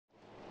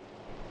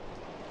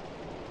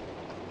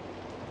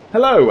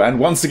Hello, and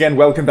once again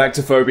welcome back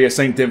to Fobia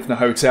St. Dinfna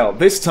Hotel,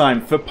 this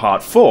time for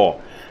part 4.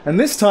 And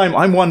this time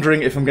I'm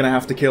wondering if I'm going to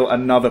have to kill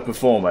another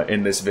performer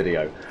in this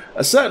video.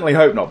 I certainly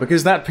hope not,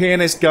 because that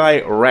pianist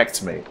guy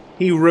wrecked me.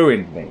 He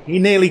ruined me. He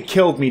nearly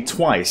killed me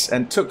twice,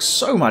 and took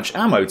so much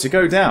ammo to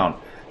go down.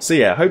 So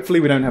yeah, hopefully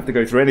we don't have to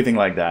go through anything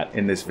like that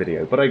in this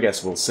video, but I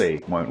guess we'll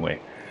see, won't we?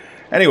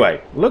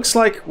 Anyway, looks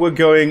like we're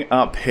going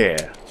up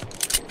here.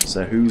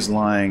 So who's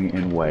lying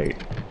in wait?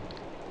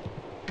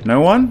 No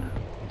one?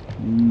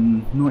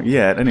 Not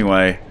yet,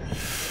 anyway.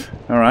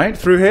 Alright,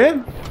 through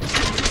here?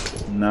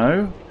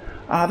 No.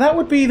 Ah, that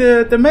would be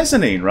the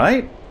mezzanine,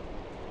 right?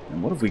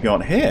 And what have we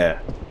got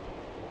here?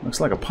 Looks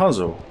like a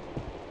puzzle.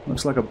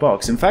 Looks like a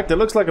box. In fact, it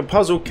looks like a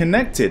puzzle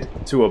connected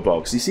to a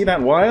box. You see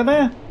that wire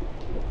there?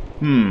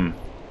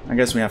 I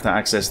guess we have to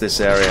access this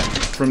area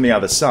from the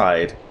other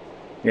side.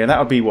 Yeah, that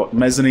would be, what,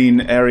 mezzanine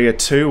area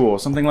 2 or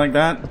something like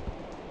that?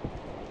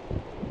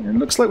 It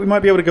looks like we might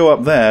be able to go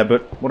up there,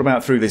 but what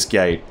about through this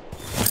gate?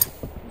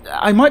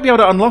 I might be able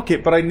to unlock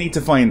it, but I need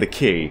to find the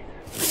key.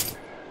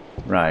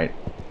 Right.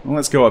 Well,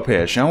 let's go up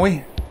here, shall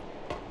we?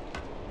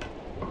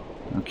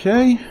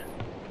 Okay.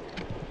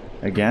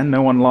 Again,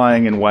 no one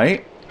lying in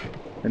wait.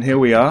 And here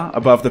we are,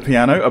 above the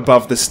piano,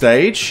 above the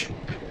stage.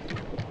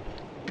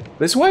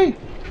 This way?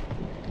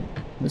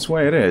 This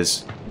way it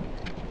is.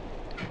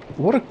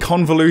 What a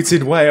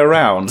convoluted way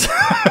around.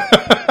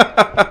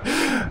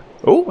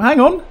 Oh, hang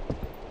on.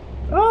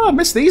 Oh, I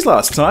missed these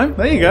last time.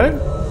 There you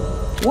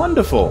go.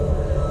 Wonderful.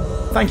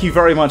 Thank you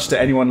very much to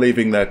anyone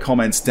leaving their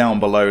comments down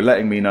below,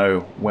 letting me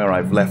know where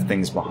I've left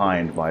things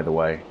behind, by the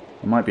way.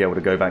 I might be able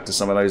to go back to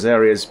some of those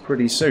areas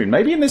pretty soon.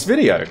 Maybe in this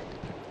video.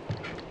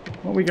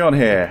 What we got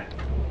here?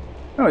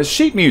 Oh, it's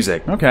sheet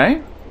music.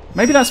 Okay.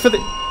 Maybe that's for the...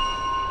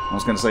 I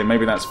was going to say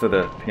maybe that's for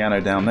the piano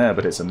down there,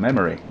 but it's a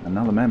memory.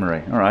 Another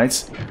memory.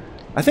 Alright.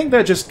 I think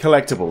they're just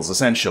collectibles,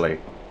 essentially.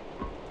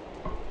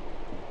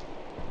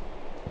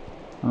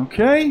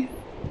 Okay.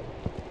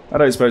 I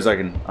don't suppose I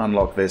can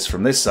unlock this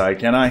from this side,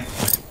 can I?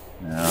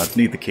 No, I'd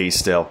need the key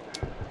still.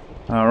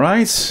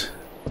 Alright.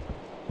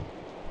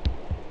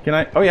 Can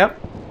I... Oh, yeah.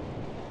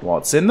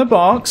 What's in the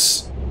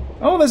box?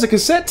 Oh, there's a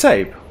cassette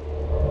tape.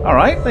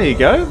 Alright, there you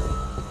go.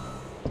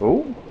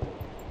 Oh.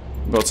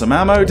 Got some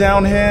ammo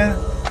down here.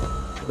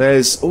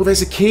 There's... Oh,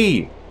 there's a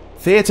key.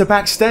 Theatre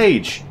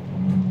backstage.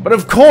 But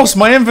of course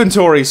my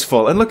inventory's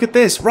full. And look at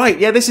this. Right,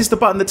 yeah, this is the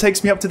button that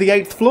takes me up to the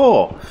 8th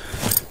floor.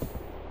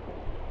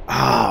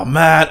 Ah,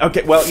 man.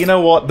 Okay, well, you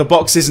know what? The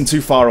box isn't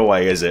too far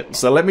away, is it?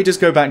 So let me just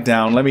go back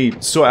down. Let me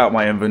sort out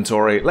my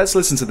inventory. Let's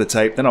listen to the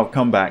tape, then I'll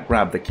come back,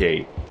 grab the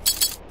key.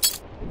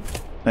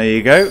 There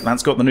you go.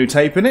 That's got the new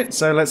tape in it,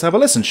 so let's have a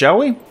listen, shall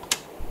we?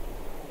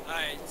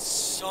 I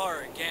saw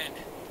her again.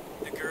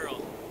 The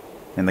girl.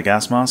 In the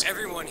gas mask?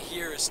 Everyone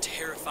here is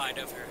terrified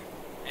of her,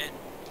 and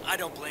I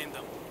don't blame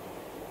them.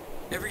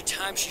 Every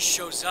time she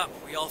shows up,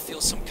 we all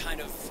feel some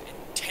kind of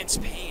intense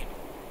pain.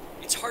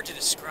 It's hard to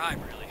describe,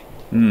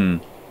 really.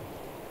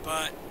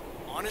 But,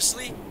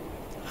 honestly,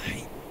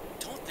 I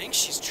don't think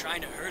she's trying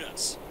to hurt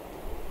us.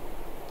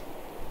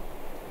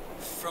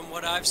 From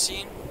what I've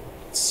seen,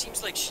 it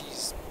seems like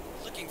she's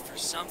looking for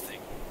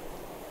something.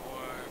 Or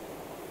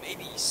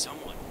maybe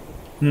someone.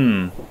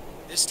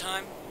 This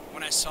time,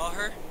 when I saw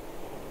her,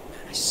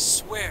 man, I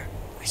swear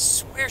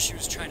she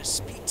was trying to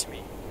speak to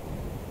me.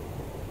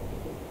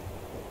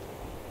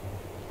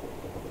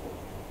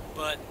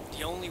 But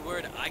the only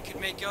word I could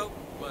make out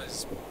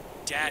was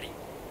Daddy.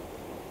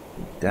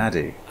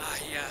 Daddy.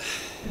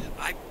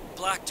 I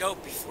blacked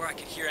out before I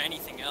could hear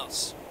anything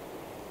else.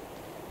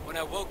 When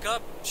I woke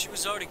up, she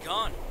was already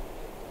gone.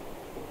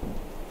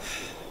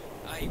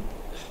 I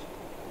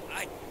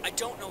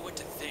don't know what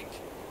to think.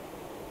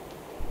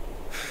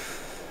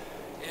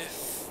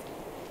 If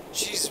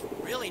she's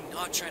really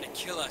not trying to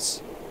kill us,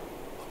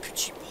 what could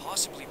she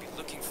possibly be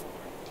looking for?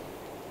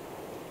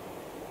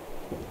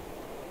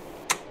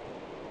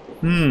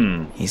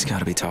 He's got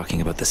to be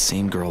talking about the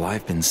same girl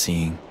I've been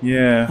seeing.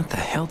 Yeah. What the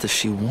hell does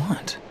she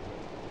want?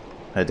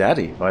 Her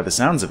daddy, by the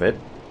sounds of it.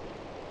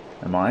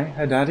 Am I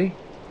her daddy?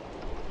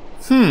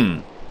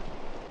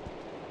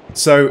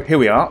 So, here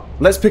we are.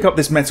 Let's pick up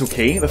this metal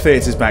key. The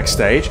theatre's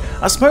backstage.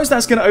 I suppose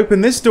that's going to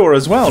open this door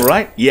as well,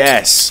 right?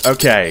 Yes!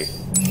 Okay.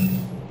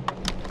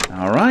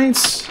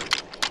 Alright.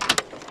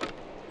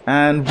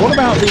 And what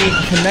about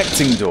the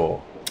connecting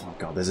door? Oh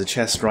god, there's a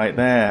chest right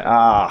there.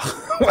 Ah,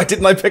 why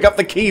didn't I pick up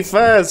the key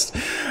first?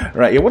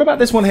 Right, yeah, what about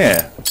this one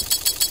here?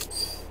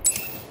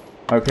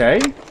 Okay.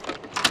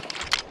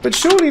 But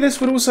surely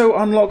this would also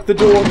unlock the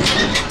door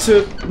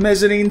to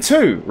mezzanine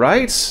 2,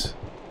 right?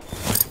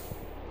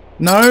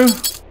 No?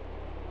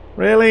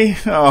 Really?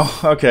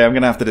 Oh, okay, I'm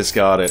gonna have to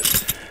discard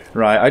it.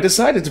 Right, I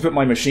decided to put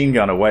my machine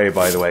gun away,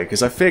 by the way,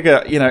 because I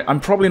figure, you know, I'm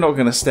probably not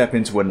gonna step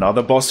into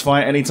another boss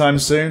fight anytime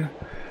soon.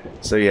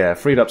 So yeah,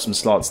 freed up some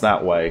slots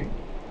that way.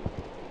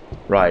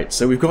 Right,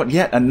 so we've got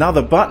yet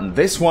another button.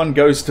 This one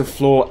goes to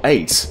floor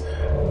 8.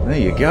 There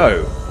you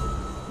go.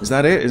 Is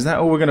that it? Is that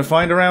all we're gonna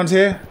find around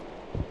here?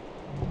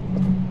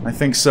 I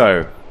think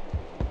so.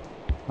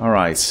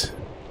 Alright.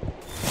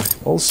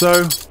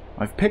 Also,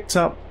 I've picked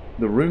up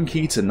the room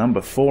key to number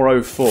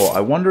 404.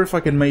 I wonder if I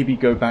can maybe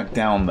go back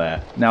down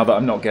there, now that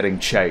I'm not getting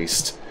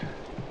chased.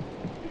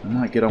 I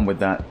might get on with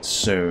that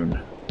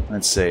soon.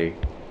 Let's see.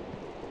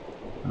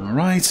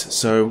 Alright,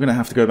 so we're going to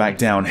have to go back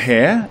down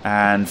here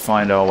and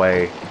find our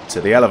way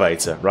to the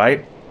elevator,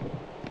 right?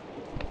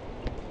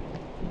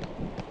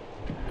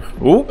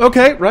 Ooh,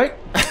 okay, right.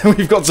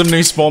 We've got some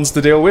new spawns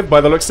to deal with by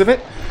the looks of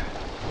it.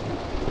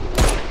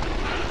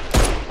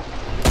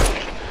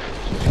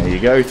 There you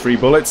go, 3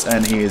 bullets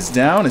and he is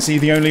down. Is he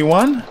the only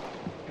one?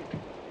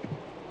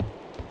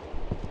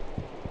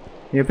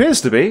 He appears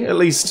to be, at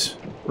least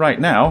right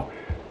now.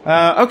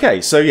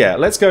 Okay, so yeah,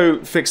 let's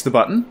go fix the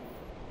button.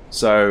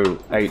 So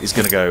 8 is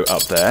going to go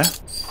up there.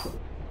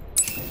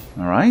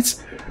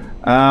 Alright.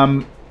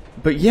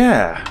 But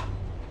yeah,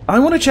 I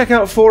want to check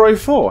out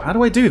 404. How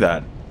do I do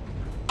that?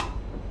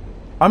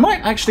 I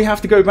might actually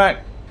have to go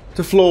back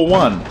to floor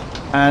 1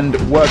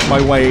 and work my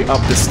way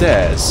up the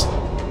stairs.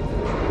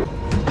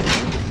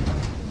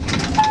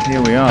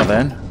 Here we are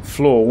then,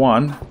 floor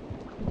 1.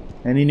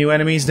 Any new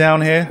enemies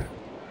down here?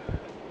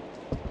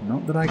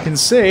 Not that I can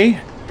see.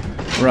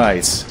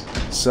 Right,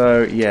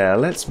 so yeah,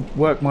 let's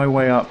work my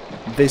way up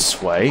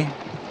this way,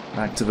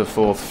 back to the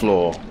 4th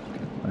floor.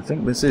 I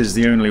think this is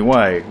the only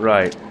way,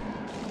 right.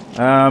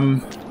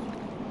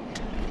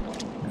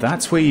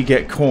 That's where you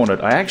get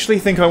cornered. I actually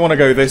think I want to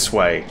go this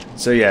way.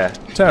 So yeah,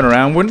 turn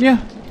around, wouldn't you?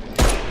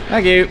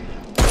 Thank you.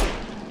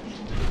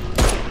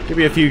 Give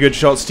me a few good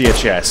shots to your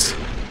chest.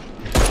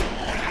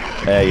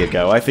 There you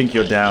go. I think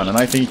you're down, and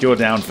I think you're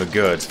down for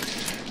good.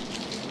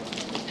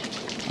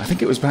 I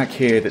think it was back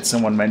here that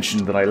someone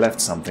mentioned that I left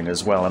something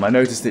as well, and I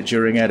noticed it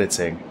during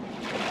editing.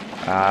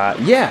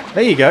 Yeah,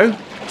 there you go.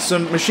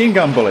 Some machine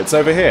gun bullets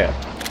over here.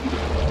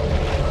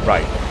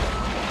 Right.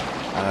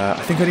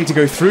 I think I need to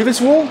go through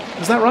this wall?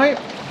 Is that right?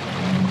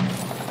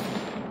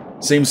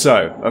 Seems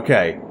so.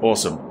 Okay,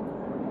 awesome.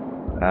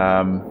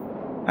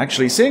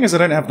 Actually, seeing as I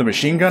don't have the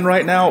machine gun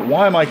right now,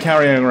 why am I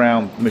carrying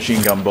around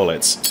machine gun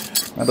bullets?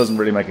 That doesn't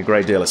really make a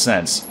great deal of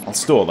sense. I'll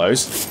store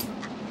those.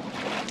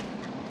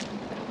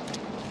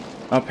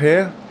 Up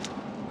here.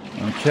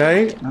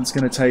 Okay, that's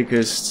going to take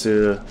us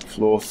to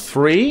floor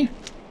 3.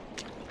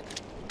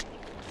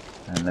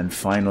 And then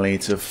finally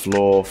to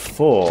floor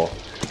 4.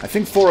 I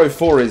think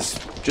 404 is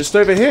just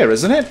over here,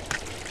 isn't it?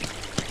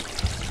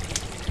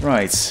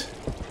 Right.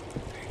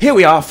 Here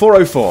we are,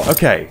 404.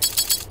 Okay.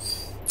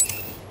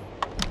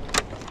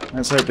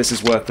 Let's hope this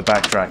is worth the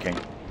backtracking.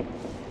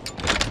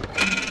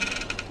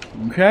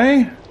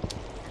 Okay.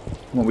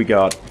 What we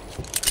got?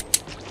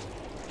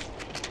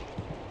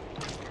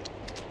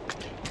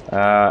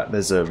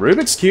 There's a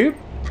Rubik's Cube.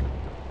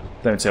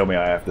 Don't tell me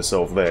I have to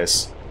solve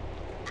this.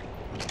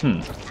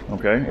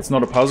 Okay, it's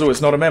not a puzzle,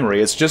 it's not a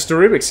memory, it's just a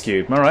Rubik's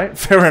Cube. Alright,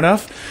 fair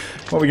enough.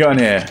 What we got in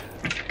here?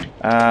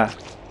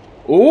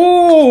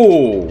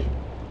 Ooh!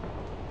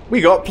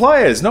 We got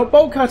pliers, not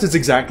bolt cutters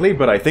exactly,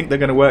 but I think they're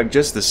going to work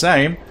just the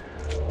same.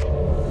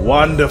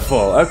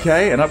 Wonderful.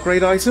 Okay, an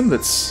upgrade item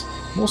that's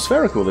more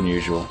spherical than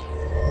usual.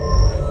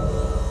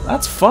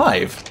 That's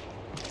 5.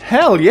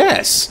 Hell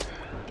yes!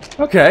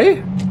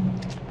 Okay.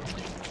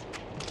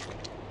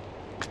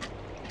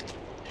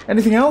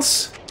 Anything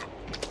else?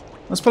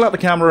 Let's pull out the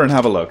camera and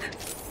have a look.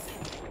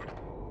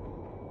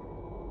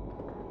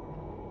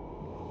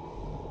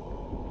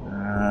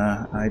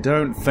 I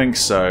don't think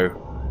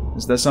so.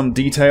 Is there some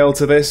detail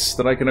to this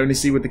that I can only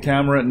see with the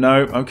camera?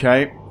 No?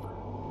 Okay.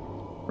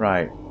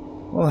 Right.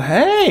 Well,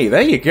 hey!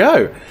 There you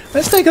go!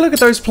 Let's take a look at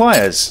those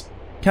pliers.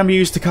 Can be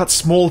used to cut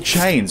small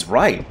chains.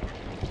 Right.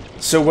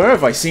 So where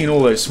have I seen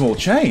all those small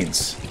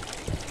chains?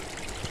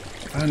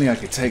 If only I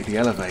could take the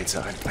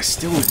elevator. I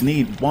still would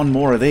need one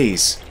more of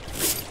these.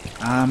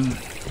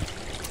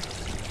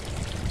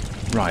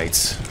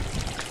 Right.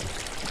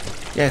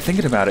 Yeah,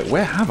 thinking about it,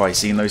 where have I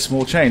seen those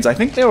small chains? I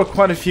think there were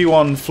quite a few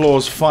on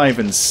floors 5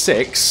 and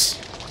 6.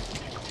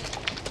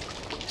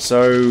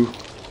 So,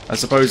 I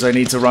suppose I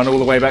need to run all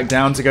the way back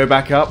down to go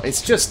back up.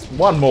 It's just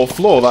one more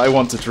floor that I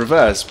want to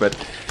traverse, but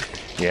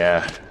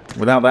yeah,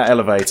 without that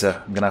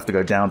elevator, I'm going to have to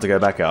go down to go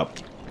back up.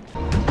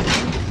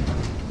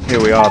 Here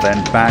we are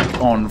then,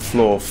 back on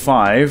floor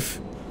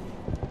 5,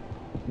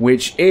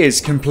 which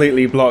is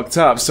completely blocked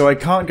up, so I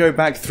can't go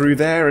back through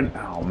there and...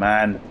 oh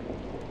man.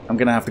 I'm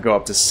going to have to go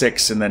up to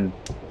 6 and then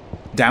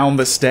down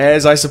the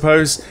stairs, I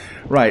suppose.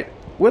 Right.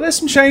 Were there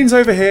some chains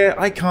over here?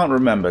 I can't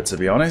remember, to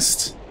be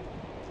honest.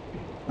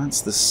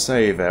 That's the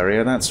save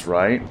area, that's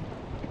right.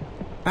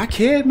 Back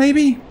here,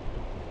 maybe?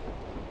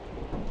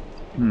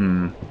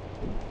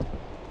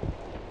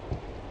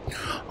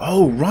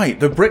 Oh, right.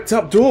 The bricked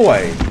up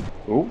doorway.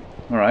 Oh,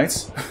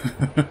 alright.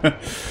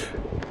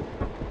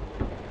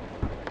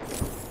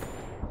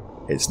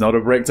 It's not a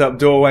bricked up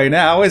doorway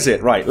now, is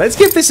it? Right, let's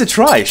give this a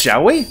try,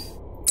 shall we?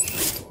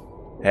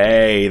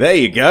 Hey, there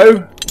you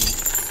go.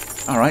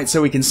 Alright,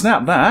 so we can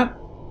snap that.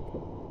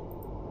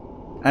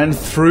 And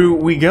through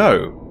we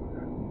go.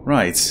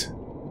 Right.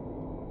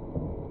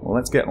 Well,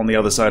 let's get on the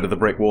other side of the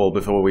brick wall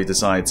before we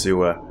decide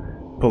to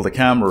pull the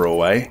camera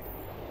away.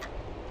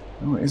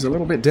 Oh, it is a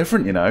little bit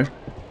different, you know.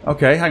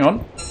 Okay, hang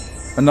on.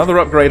 Another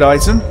upgrade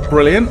item.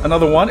 Brilliant.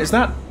 Another one. Is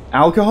that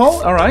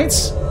alcohol? Alright.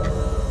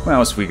 What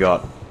else we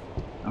got?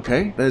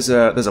 Okay, there's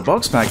a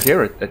box back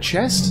here. A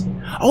chest.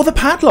 Oh, the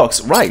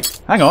padlocks.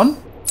 Right. Hang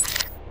on.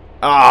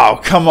 Oh,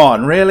 come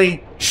on.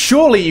 Really?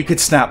 Surely you could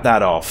snap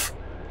that off.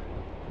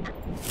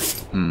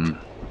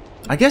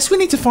 I guess we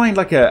need to find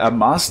like a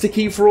master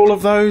key for all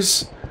of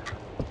those.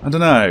 I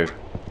don't know.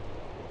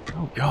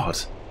 Oh, God.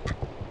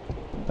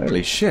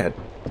 Holy shit.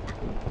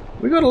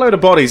 We got a load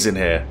of bodies in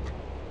here.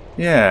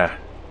 Yeah.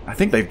 I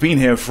think they've been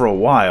here for a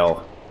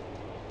while.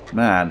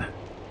 Man.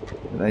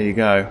 There you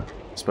go.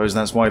 Suppose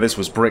that's why this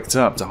was bricked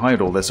up, to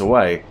hide all this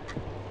away.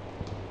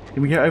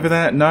 Can we get over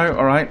there? No?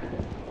 Alright.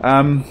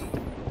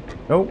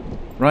 Oh,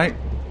 right.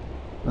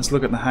 Let's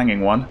look at the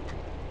hanging one.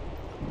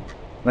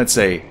 Let's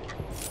see.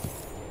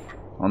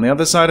 On the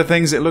other side of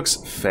things, it looks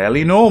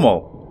fairly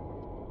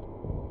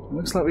normal. It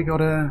looks like we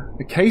got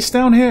a case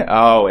down here.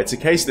 Oh, it's a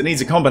case that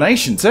needs a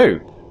combination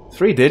too.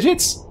 3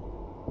 digits?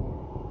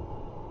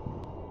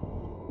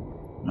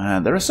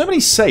 Man, there are so many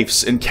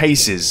safes and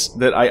cases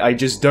that I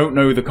just don't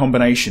know the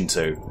combination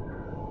to.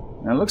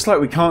 Now, it looks like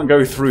we can't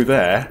go through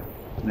there.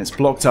 And it's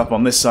blocked up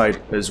on this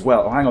side as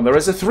well. Oh, hang on, there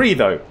is a 3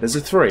 though. There's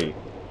a 3.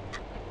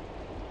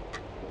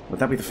 Would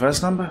that be the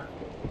first number?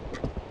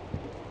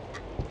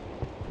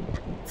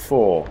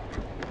 4.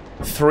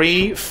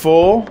 3,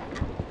 4.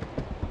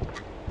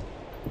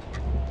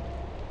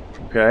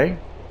 Okay.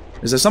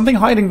 Is there something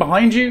hiding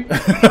behind you?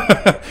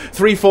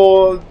 3,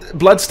 4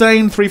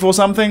 bloodstain? 3, 4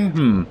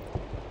 something?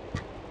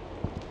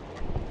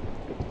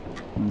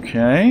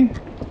 Okay.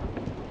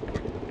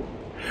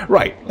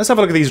 Right, let's have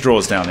a look at these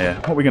drawers down here.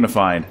 What are we going to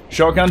find?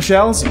 Shotgun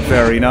shells?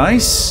 Very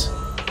nice.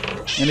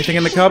 Anything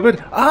in the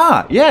cupboard?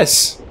 Ah,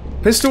 yes!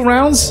 Pistol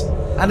rounds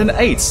and an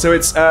 8. So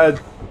it's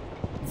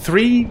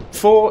 3,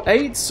 4,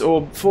 8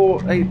 or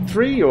 4, 8,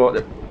 3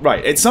 or...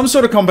 Right, it's some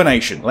sort of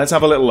combination. Let's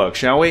have a little look,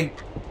 shall we?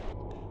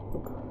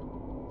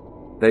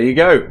 There you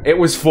go. It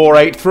was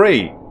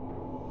 483.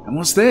 And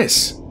what's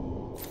this?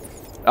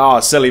 Ah,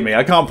 silly me.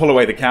 I can't pull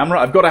away the camera.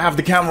 I've got to have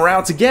the camera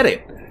out to get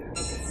it.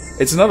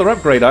 It's another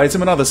upgrade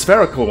item, another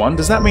spherical one.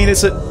 Does that mean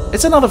it's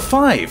another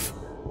 5?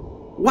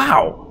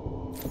 Wow.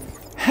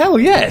 Hell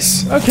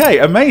yes. Okay,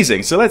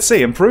 amazing. So let's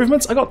see.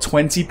 Improvements. I got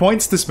 20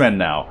 points to spend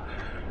now.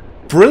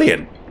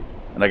 Brilliant.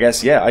 And I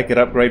guess, yeah, I could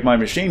upgrade my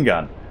machine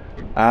gun.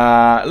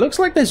 Looks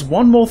like there's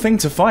one more thing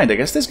to find. I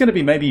guess there's going to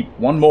be maybe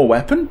one more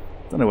weapon.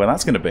 Don't know where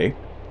that's going to be.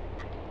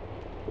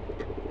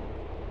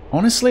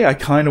 Honestly, I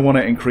kind of want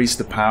to increase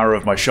the power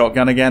of my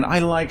shotgun again. I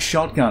like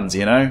shotguns,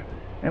 you know?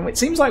 And it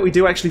seems like we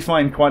do actually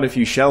find quite a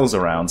few shells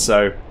around,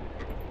 so...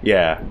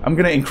 Yeah, I'm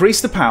going to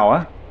increase the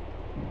power.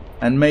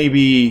 And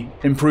maybe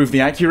improve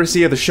the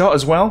accuracy of the shot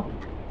as well.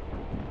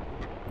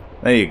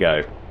 There you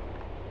go.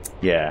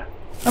 Yeah,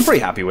 I'm pretty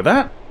happy with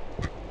that.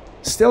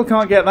 Still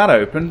can't get that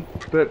open,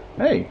 but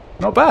hey,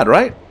 not bad,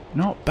 right?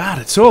 Not bad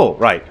at all.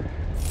 Right,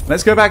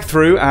 let's go back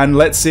through and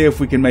let's see if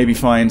we can maybe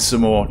find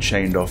some more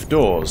chained off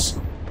doors.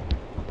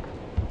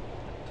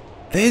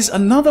 There's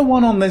another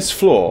one on this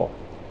floor,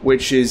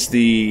 which is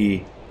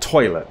the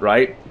toilet,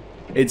 right?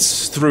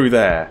 It's through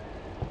there.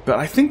 But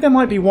I think there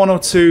might be 1 or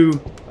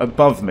 2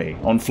 above me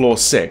on floor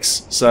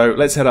 6. So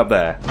let's head up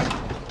there.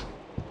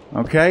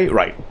 Okay,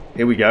 right.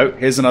 Here we go.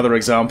 Here's another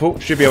example.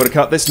 Should be able to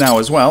cut this now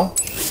as well.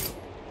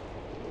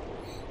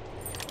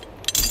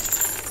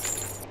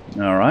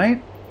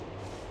 Alright.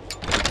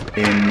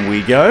 In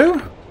we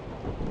go.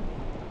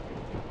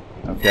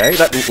 Okay,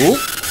 that... Ooh.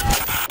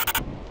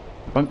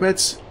 Bunk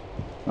beds.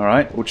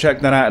 Alright, we'll check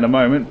that out in a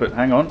moment, but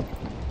hang on.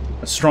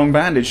 A strong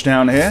bandage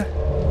down here.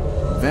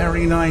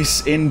 Very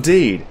nice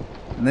indeed.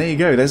 And there you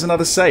go, there's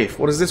another safe.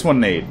 What does this one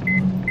need?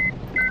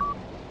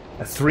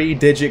 A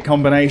 3-digit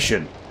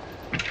combination.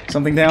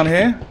 Something down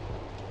here?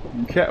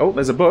 Okay, oh,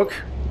 there's a book.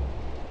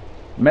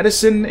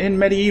 Medicine in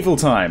medieval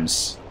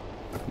times.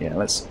 Yeah,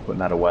 let's put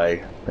that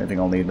away. Don't think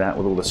I'll need that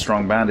with all the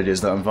strong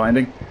bandages that I'm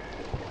finding.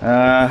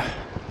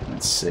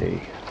 Let's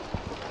see.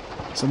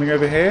 Something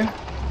over here?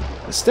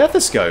 A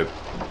stethoscope.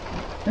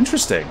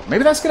 Interesting.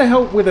 Maybe that's going to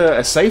help with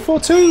a safe or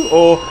 2?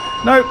 Or,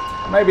 no,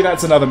 maybe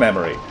that's another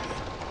memory.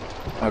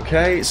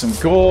 Okay, some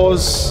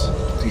gauze,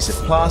 piece of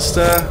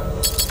plaster.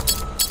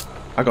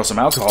 I got some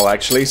alcohol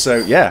actually, so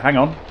yeah, hang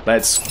on.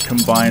 Let's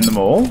combine them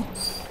all.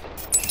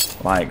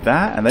 Like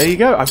that, and there you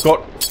go. I've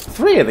got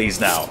 3 of these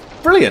now.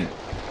 Brilliant.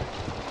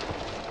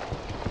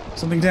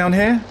 Something down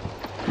here?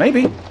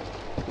 Maybe.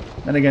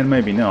 Then again,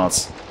 maybe not.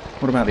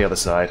 What about the other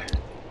side?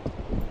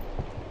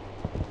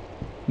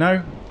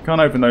 No?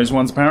 Can't open those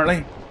ones,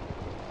 apparently.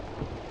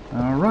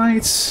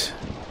 Alright.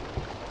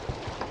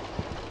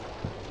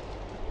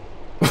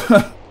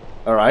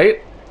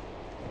 Alright.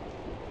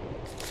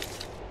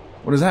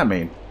 What does that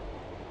mean?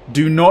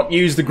 Do not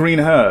use the green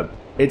herb.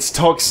 It's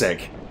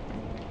toxic.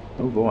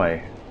 Oh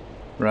boy.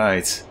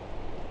 Right.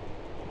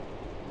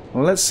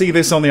 Well, let's see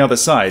this on the other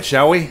side,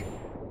 shall we?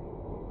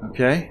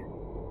 Okay.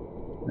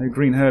 No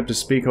green herb to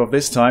speak of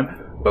this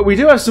time. But we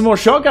do have some more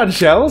shotgun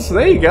shells.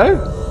 There you go.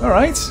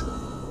 Alright.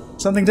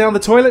 Something down the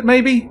toilet,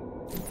 maybe?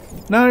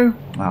 No?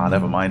 Ah,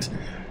 never mind.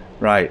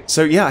 Right,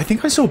 so yeah, I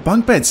think I saw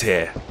bunk beds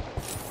here.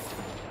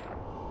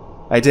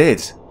 I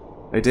did.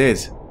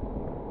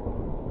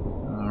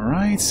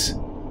 Alright.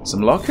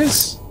 Some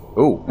lockers?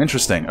 Oh,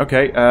 interesting.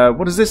 Okay,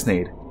 what does this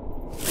need?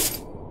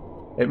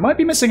 It might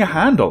be missing a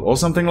handle or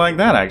something like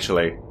that,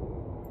 actually.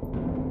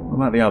 What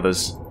about the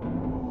others?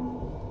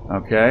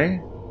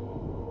 Okay.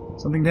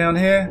 Something down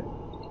here?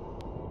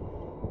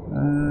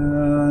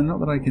 Not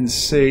that I can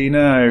see,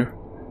 no.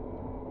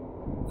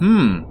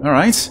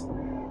 Alright.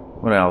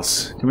 What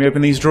else? Can we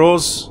open these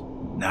drawers?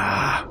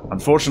 Nah,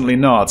 unfortunately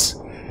not.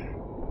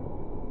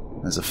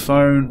 There's a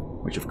phone,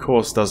 which of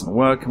course doesn't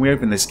work. Can we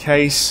open this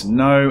case?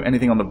 No.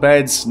 Anything on the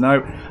beds?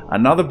 No.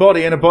 Another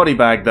body in a body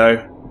bag,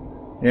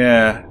 though.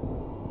 Yeah.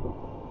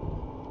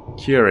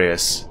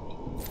 Curious.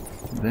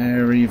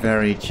 Very,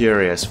 very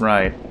curious.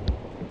 Right.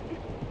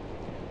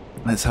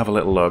 Let's have a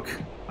little look.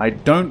 I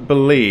don't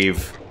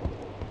believe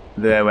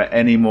there were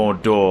any more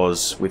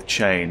doors with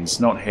chains.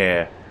 Not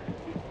here.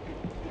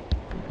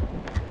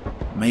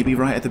 Maybe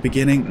right at the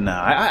beginning? No,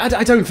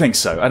 I don't think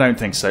so. I don't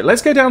think so.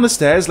 Let's go down the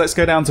stairs. Let's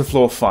go down to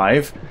floor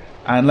 5.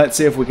 And let's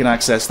see if we can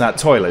access that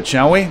toilet,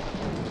 shall we?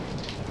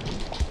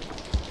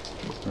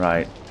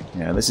 Right.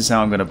 Yeah, this is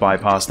how I'm going to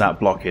bypass that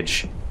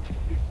blockage.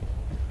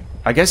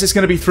 I guess it's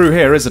going to be through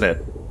here, isn't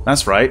it?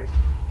 That's right.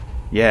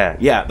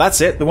 Yeah,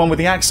 that's it. The one with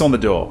the axe on the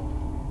door.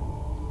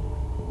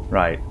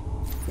 Right.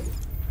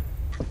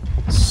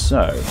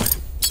 So.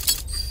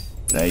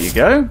 There you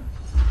go.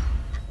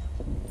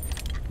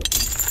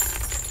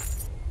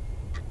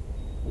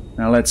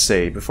 Now let's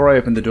see. Before I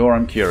open the door,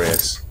 I'm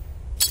curious.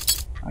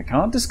 I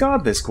can't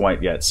discard this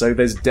quite yet, so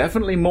there's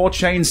definitely more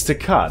chains to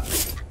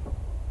cut.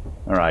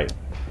 Alright.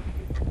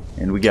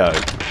 In we go.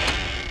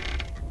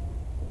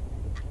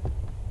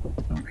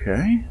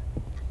 Okay.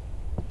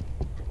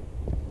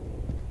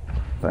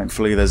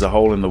 Thankfully there's a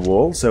hole in the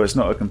wall, so it's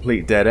not a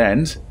complete dead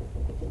end.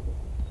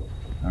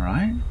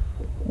 Alright.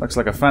 Looks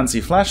like a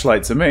fancy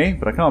flashlight to me,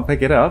 but I can't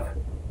pick it up.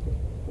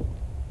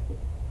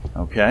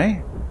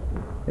 Okay.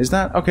 Is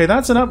that... Okay,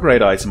 that's an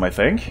upgrade item, I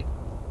think.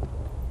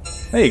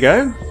 There you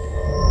go.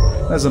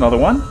 There's another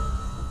one.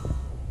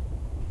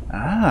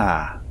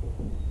 Ah.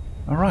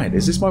 Alright,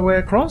 is this my way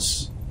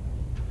across?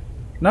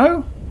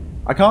 No?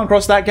 I can't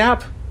cross that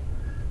gap?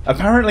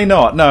 Apparently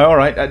not. No,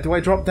 alright. Do I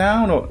drop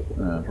down or...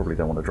 probably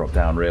don't want to drop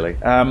down, really.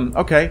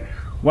 Okay.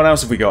 What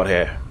else have we got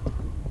here?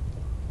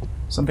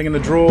 Something in the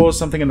drawers,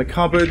 something in the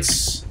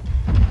cupboards.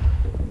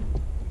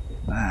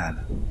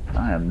 Man,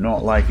 I am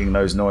not liking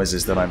those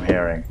noises that I'm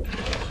hearing.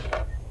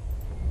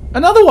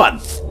 Another one!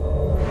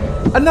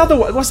 Another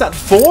one! What's that?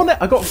 4?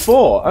 I got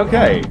 4.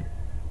 Okay.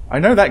 I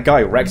know that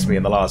guy wrecked me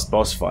in the last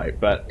boss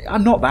fight, but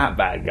I'm not that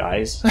bad,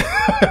 guys.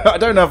 I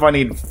don't know if I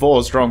need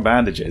 4 strong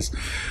bandages.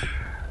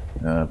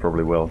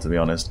 Probably will, to be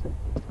honest.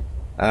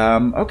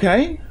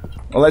 Okay.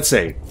 Well, let's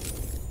see.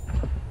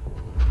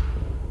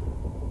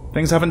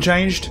 Things haven't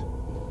changed?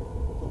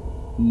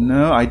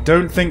 No, I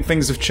don't think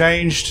things have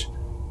changed.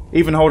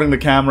 Even holding the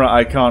camera,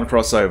 I can't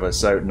cross over,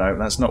 so no,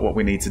 that's not what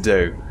we need to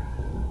do.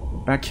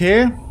 Back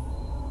here?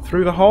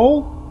 Through the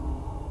hole?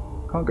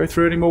 Can't go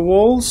through any more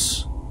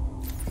walls?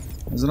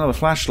 There's another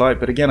flashlight,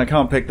 but again, I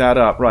can't pick that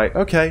up. Right,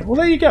 okay, well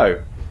there you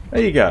go.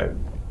 There you go.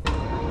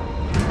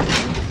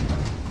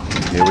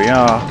 Here we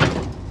are.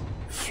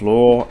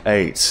 Floor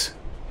 8.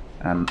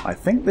 And I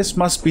think this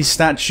must be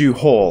Statue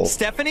Hall.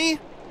 Stephanie?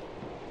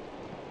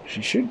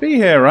 She should be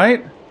here,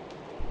 right?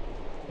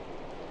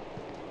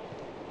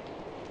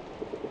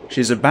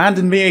 She's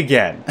abandoned me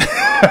again.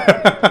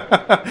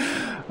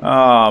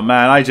 Oh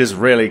man, I just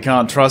really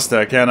can't trust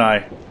her, can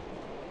I?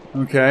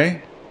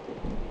 Okay.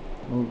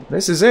 Well,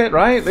 this is it,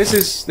 right? This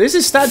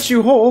is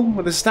Statue Hall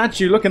with a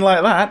statue looking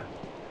like that.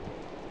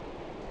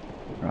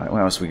 Right,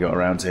 what else we got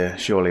around here?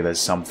 Surely there's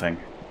something.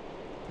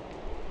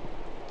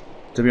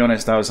 To be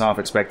honest, I was half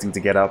expecting to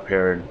get up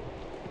here and,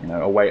 you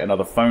know, await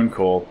another phone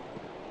call.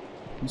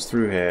 What's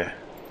through here?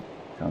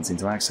 Can't seem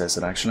to access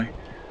it, actually.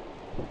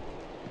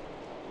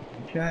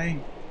 Okay.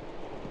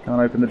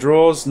 Can't open the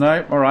drawers.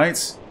 No,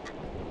 alright.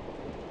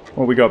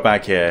 What we got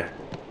back here?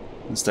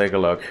 Let's take a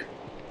look.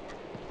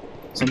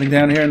 Something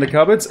down here in the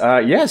cupboards?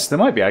 Yes, there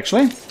might be,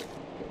 actually.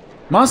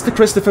 Master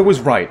Christopher was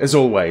right, as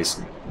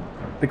always.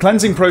 The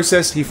cleansing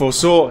process he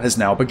foresaw has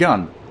now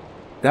begun.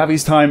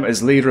 Davi's time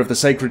as leader of the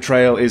Sacred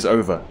Trail is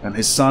over, and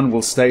his son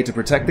will stay to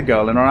protect the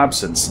girl in our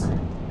absence.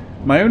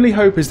 My only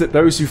hope is that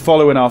those who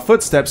follow in our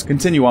footsteps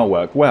continue our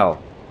work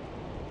well.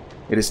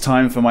 It is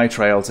time for my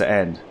trail to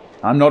end.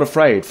 I'm not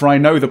afraid, for I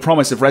know the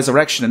promise of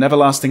resurrection and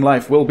everlasting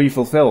life will be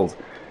fulfilled.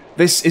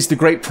 This is the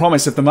great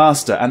promise of the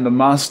Master, and the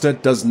Master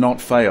does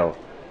not fail.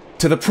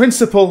 To the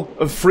principle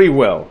of free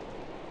will.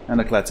 And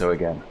Anacleto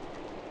again.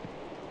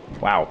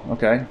 Wow,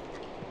 okay.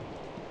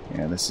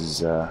 Yeah, this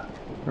is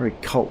very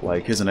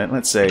cult-like, isn't it?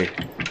 Let's see.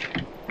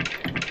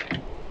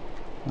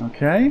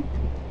 Okay.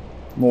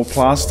 More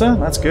plaster.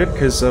 That's good,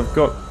 because I've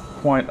got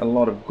quite a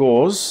lot of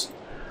gauze.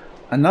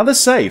 Another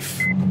safe.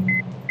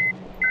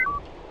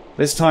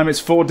 This time it's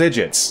 4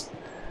 digits.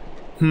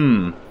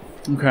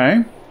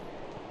 Okay.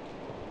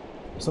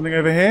 Something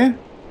over here?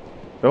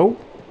 Oh.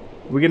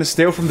 Are we going to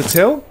steal from the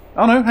till?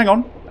 Oh no, hang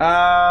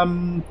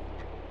on.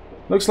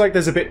 Looks like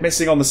there's a bit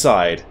missing on the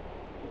side.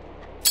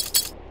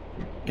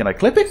 Can I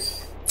clip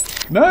it?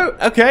 No?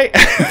 Okay.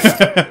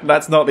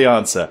 That's not the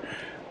answer.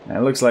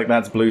 It looks like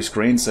that's blue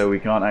screen, so we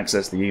can't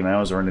access the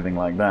emails or anything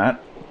like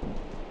that.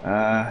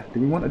 Do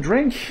we want a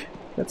drink?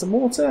 Get some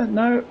water?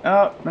 No?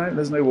 Oh, no,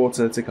 there's no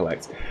water to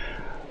collect.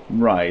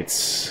 Right.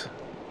 So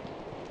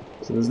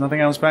there's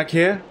nothing else back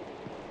here?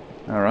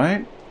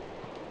 Alright.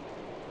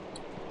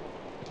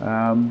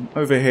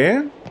 Over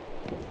here?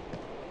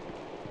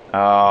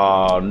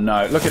 Oh,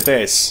 no. Look at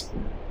this.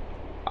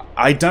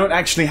 I don't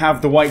actually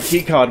have the white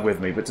keycard with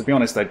me, but to be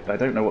honest, I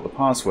don't know what the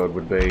password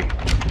would be.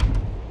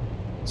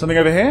 Something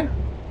over here?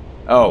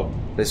 Oh,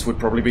 this would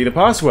probably be the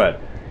password.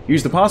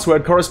 Use the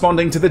password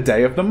corresponding to the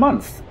day of the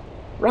month.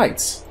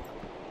 Right.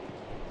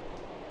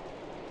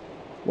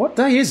 What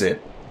day is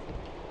it?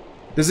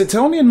 Does it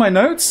tell me in my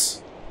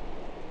notes?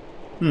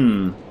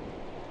 I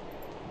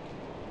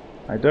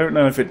don't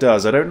know if it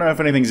does. I don't know if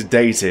anything's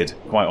dated,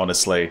 quite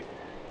honestly.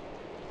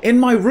 In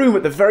my room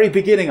at the very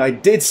beginning, I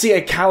did see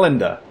a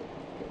calendar.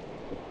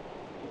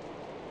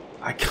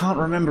 I can't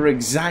remember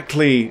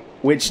exactly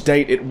which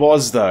date it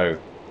was, though.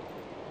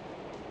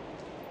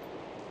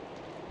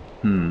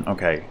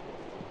 Okay.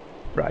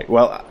 Right,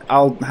 well,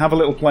 I'll have a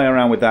little play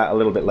around with that a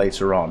little bit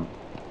later on.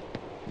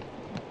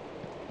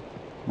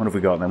 What have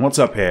we got then? What's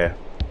up here?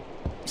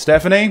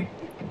 Stephanie?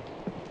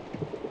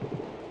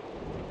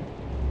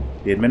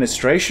 The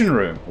administration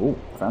room. Ooh,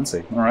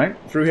 fancy. Alright,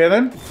 through here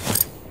then?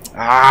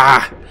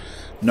 Ah!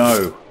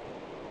 No.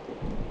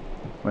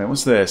 Wait,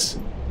 what's this?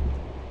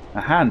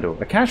 A handle.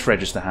 A cash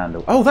register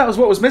handle. Oh, that was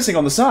what was missing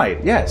on the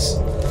side. Yes.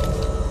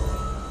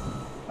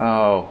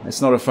 Oh,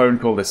 it's not a phone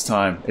call this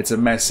time. It's a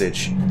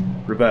message.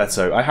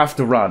 Roberto, I have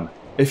to run.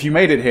 If you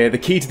made it here, the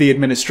key to the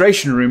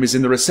administration room is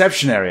in the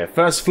reception area,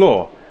 first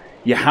floor.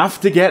 You have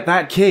to get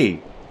that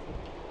key.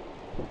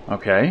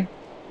 Okay.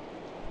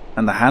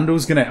 And the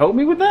handle's gonna help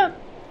me with that?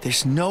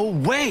 There's no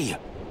way!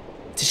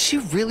 Did she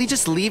really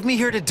just leave me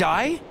here to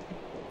die?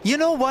 You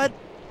know what?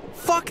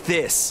 Fuck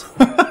this!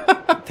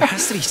 There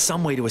has to be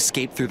some way to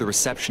escape through the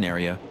reception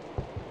area.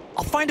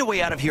 I'll find a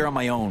way out of here on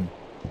my own.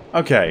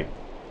 Okay.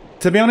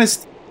 To be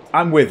honest,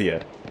 I'm with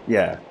you.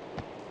 Yeah.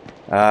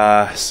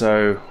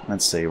 So,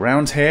 let's see.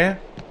 Round here.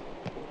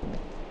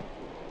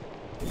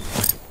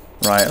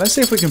 Right, let's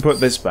see if we can put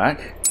this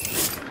back.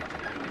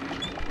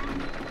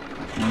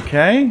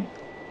 Okay.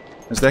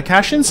 Is there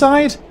cash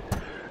inside?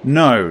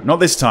 No, not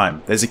this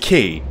time. There's a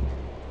key.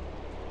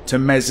 To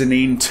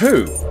mezzanine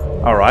 2.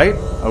 Alright.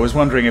 I was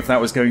wondering if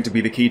that was going to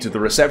be the key to the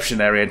reception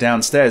area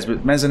downstairs,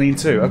 but mezzanine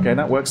 2. Okay,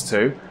 that works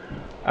too.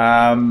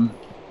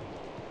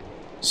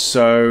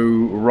 So,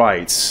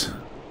 right.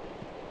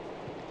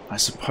 I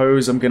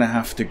suppose I'm going to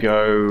have to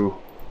go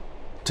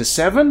to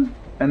 7,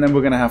 and then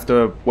we're going to have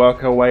to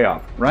work our way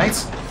up, right?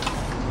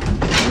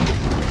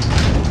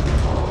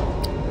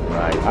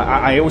 Right.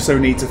 I also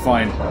need to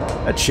find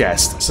a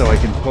chest so I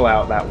can pull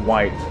out that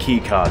white key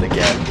card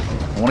again.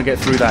 I want to get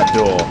through that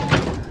door.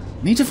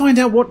 Need to find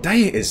out what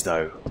day it is,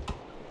 though.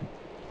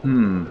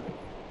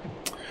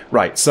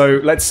 Right, so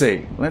let's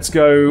see. Let's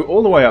go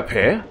all the way up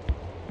here.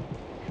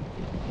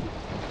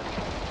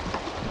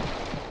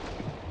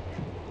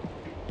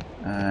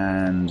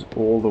 And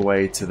all the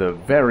way to the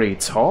very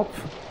top.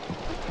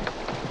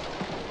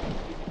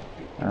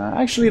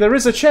 Actually, there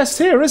is a chest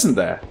here, isn't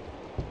there?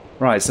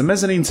 Right, so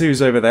mezzanine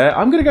 2's over there.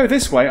 I'm going to go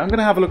this way. I'm going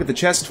to have a look at the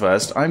chest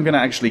first. I'm going to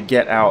actually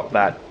get out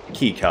that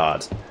key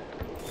card.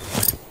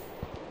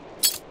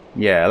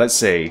 Yeah, let's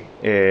see.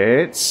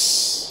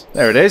 It's...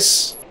 there it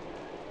is.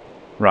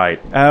 Right.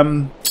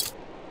 I'm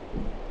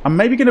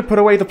maybe going to put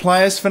away the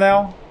pliers for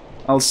now.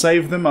 I'll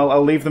save them.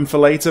 I'll leave them for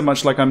later,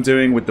 much like I'm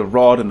doing with the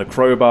rod and the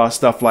crowbar,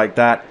 stuff like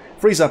that.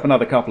 Frees up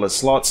another couple of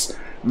slots.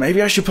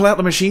 Maybe I should pull out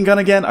the machine gun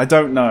again? I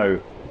don't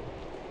know.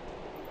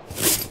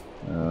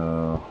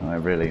 Oh, I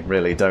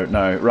really don't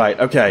know. Right,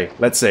 okay,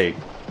 let's see.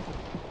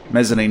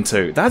 Mezzanine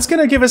 2. That's going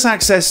to give us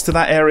access to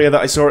that area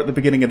that I saw at the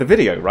beginning of the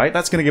video, right?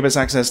 That's going to give us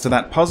access to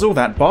that puzzle,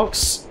 that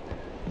box,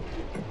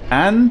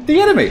 and the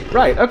enemy.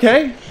 Right,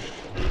 okay.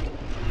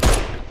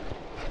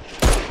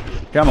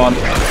 Come on.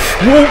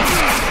 Whoa,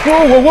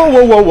 whoa, whoa,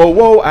 whoa, whoa, whoa,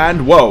 whoa,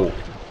 and whoa.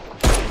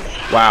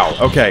 Wow,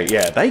 okay,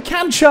 yeah. They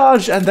can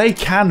charge and they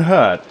can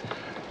hurt.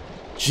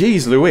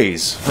 Jeez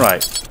Louise.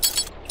 Right.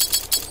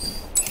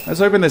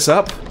 Let's open this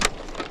up.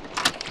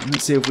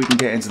 Let's see if we can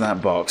get into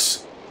that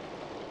box.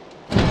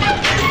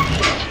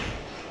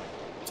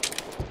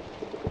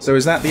 So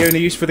is that the only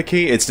use for the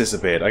key? It's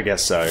disappeared, I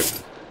guess so.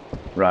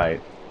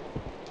 Right.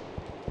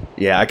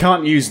 Yeah, I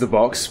can't use the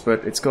box,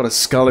 but it's got a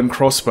skull and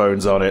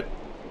crossbones on it.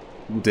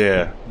 Oh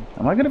dear.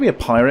 Am I going to be a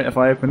pirate if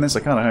I open this? I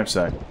kind of hope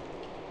so.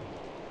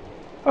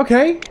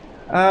 Okay.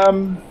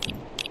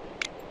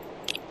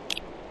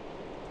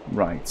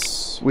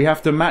 Right. We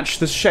have to match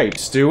the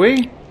shapes, do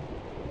we?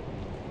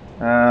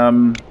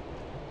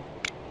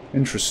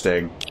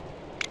 Interesting.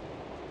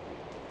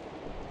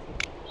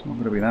 It's not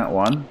going to be that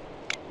one.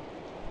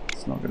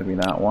 It's not going to be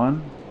that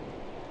one.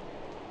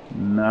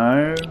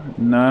 No,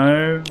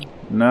 no,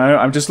 no.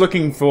 I'm just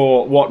looking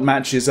for what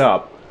matches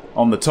up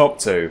on the top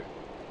two.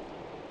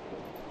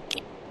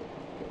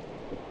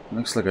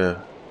 Looks like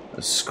a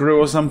screw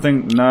or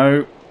something.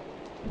 No.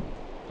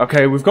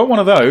 Okay, we've got one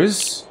of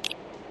those.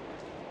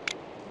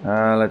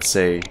 Let's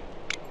see.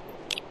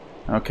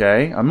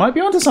 Okay, I might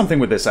be onto something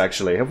with this,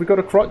 actually. Have we got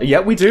a cross? Yeah,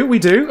 we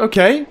do,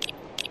 okay.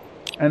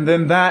 And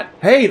then that...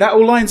 Hey, that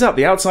all lines up.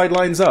 The outside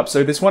lines up.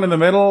 So this one in the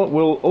middle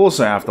will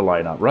also have to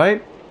line up,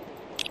 right?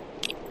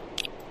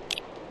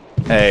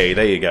 Hey,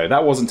 there you go.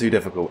 That wasn't too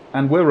difficult.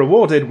 And we're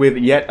rewarded with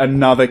yet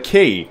another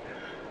key.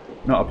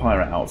 Not a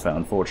pirate outfit,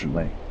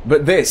 unfortunately.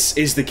 But this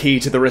is the key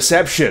to the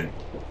reception.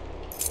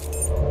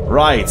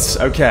 Right,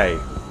 okay.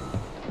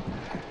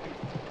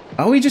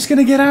 Are we just going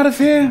to get out of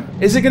here?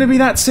 Is it going to be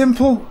that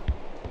simple?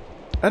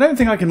 I don't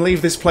think I can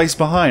leave this place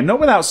behind. Not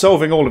without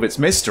solving all of its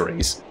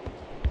mysteries.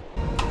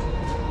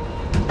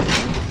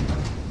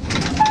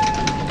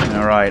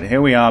 Alright,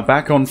 here we are,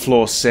 back on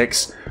floor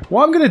 6.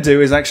 What I'm going to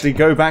do is actually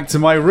go back to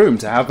my room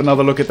to have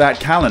another look at that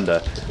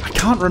calendar. I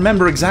can't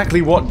remember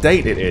exactly what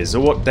date it is,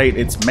 or what date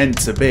it's meant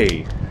to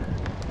be.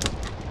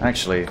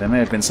 Actually, there may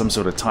have been some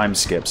sort of time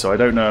skip, so I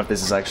don't know if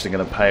this is actually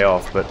going to pay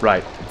off, but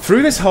right.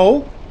 Through this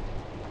hole...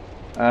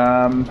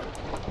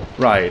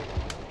 right.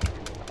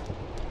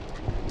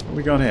 What have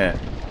we got here?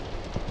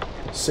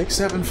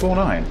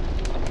 6749.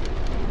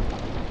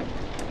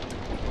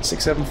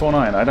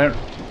 6749.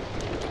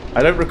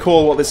 I don't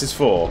recall what this is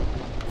for.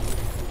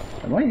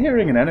 Am I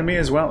hearing an enemy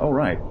as well? Oh,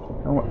 right.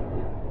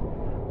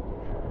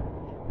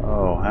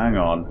 Oh, hang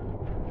on.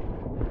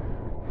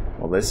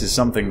 Well, this is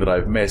something that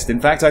I've missed.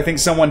 In fact, I think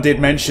someone did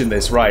mention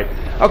this, right.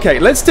 Okay,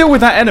 let's deal with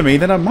that enemy,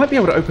 then I might be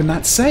able to open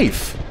that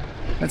safe.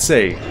 Let's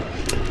see.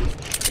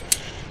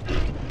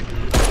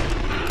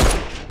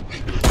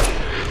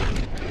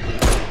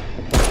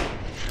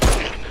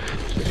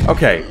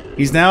 Okay,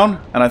 he's down,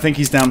 and I think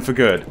he's down for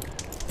good.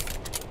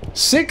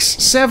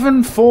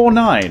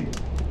 6749.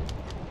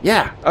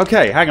 Yeah,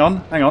 okay, hang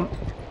on.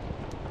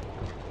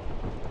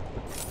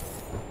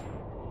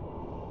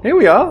 Here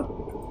we are.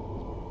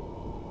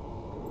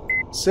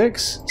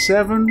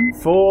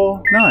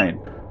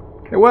 6749.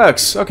 It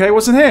works. Okay,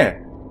 what's in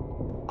here?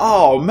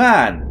 Oh,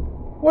 man.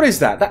 What is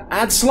that? That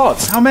adds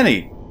slots. How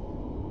many?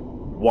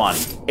 1.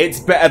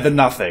 It's better than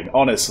nothing,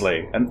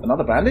 honestly. And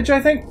another bandage,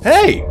 I think?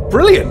 Hey,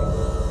 brilliant.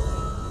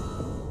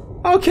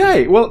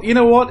 Okay, well, you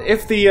know what?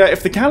 If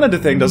the calendar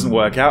thing doesn't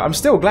work out, I'm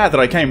still glad that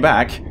I came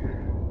back.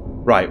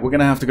 Right, we're going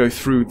to have to go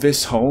through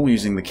this hole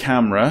using the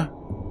camera.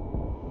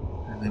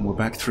 And then we're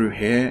back through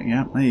here.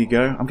 Yeah, there you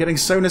go. I'm getting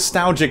so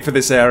nostalgic for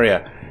this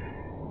area.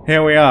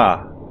 Here we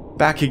are.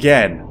 Back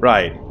again.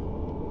 Right.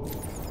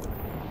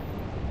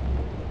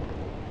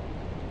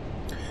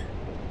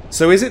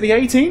 So is it the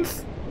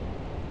 18th?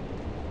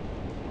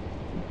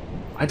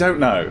 I don't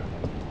know.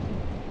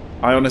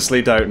 I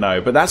honestly don't know,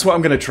 but that's what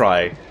I'm going to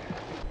try.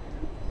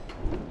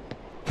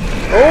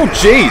 Oh,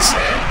 jeez!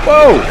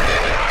 Whoa!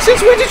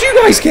 Since when did you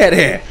guys get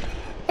here?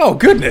 Oh,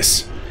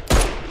 goodness!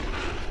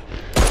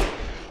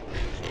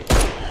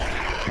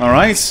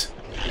 Alright.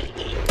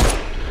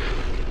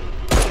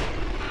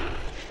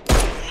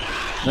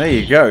 There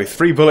you go.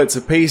 3 bullets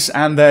apiece,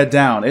 and they're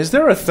down. Is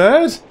there a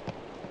third?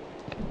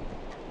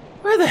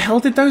 Where the hell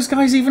did those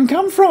guys even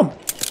come from?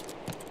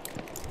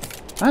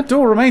 That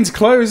door remains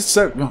closed,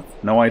 so... Oh,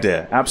 no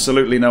idea.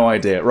 Absolutely no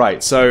idea.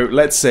 Right, so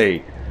let's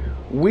see.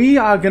 We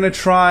are going to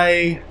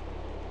try...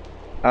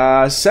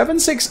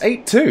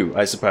 7682,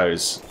 I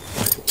suppose.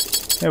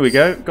 There we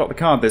go. Got the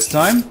card this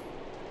time.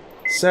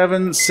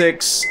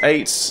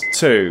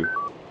 7682.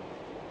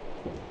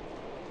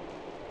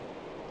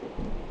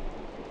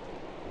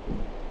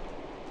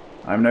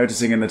 I'm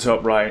noticing in the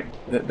top right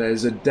that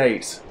there's a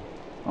date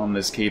on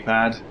this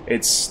keypad.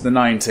 It's the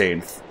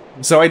 19th.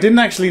 So I didn't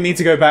actually need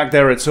to go back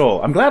there at all.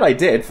 I'm glad I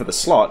did for the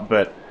slot,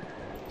 but...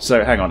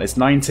 So, hang on. It's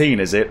 19,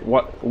 is it?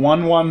 What?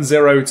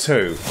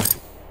 1102.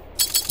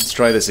 Let's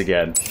try this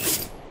again.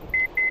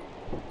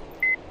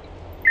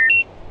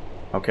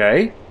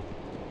 Okay.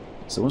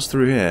 So what's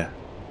through here?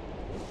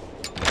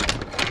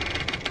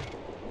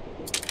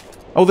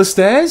 Oh, the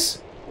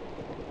stairs?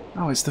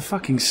 Oh, it's the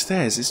fucking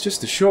stairs. It's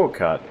just a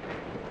shortcut.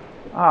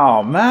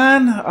 Oh,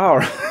 man. Oh.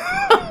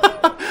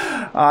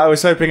 I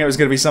was hoping it was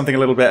going to be something a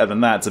little better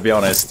than that, to be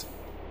honest.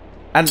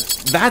 And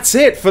that's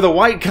it for the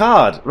white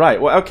card.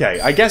 Right, well,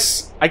 okay. I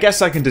guess I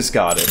can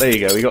discard it. There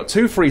you go. We got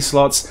 2 free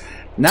slots.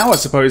 Now I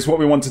suppose what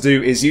we want to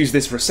do is use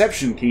this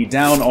reception key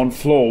down on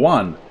floor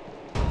 1.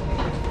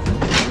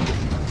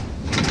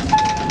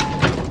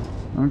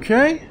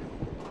 Okay.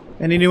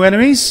 Any new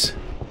enemies?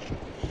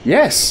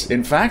 Yes,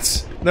 in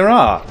fact, there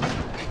are.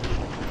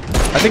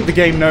 I think the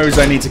game knows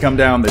I need to come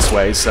down this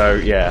way, so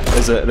yeah,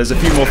 there's a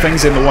few more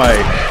things in the way.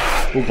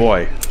 Oh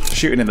boy,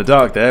 shooting in the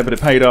dark there, but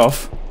it paid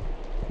off.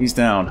 He's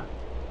down.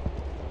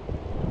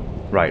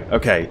 Right,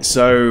 okay,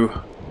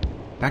 so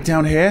back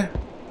down here.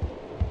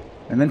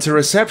 And then to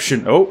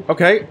reception. Oh,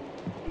 okay.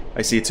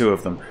 I see 2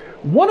 of them.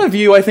 One of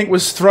you, I think,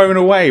 was thrown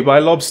away by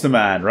Lobster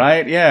Man,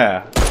 right?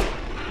 Yeah.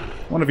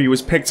 One of you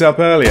was picked up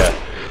earlier.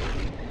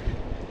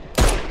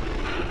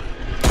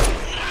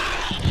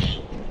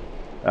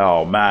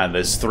 man,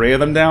 there's 3 of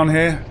them down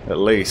here? At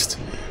least.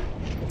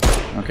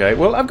 Okay,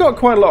 well, I've got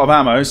quite a lot of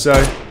ammo, so...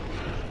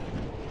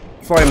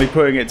 finally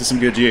putting it to some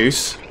good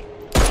use.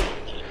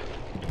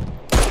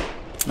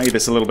 Made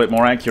this a little bit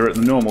more accurate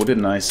than normal,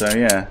 didn't I? So,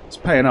 yeah, it's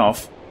paying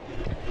off.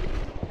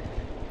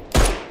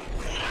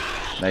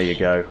 There you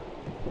go.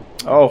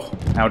 Oh,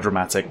 how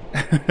dramatic.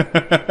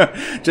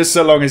 Just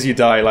so long as you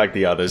die like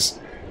the others.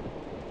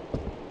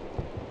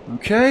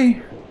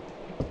 Okay.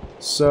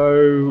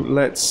 So,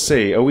 let's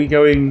see. Are we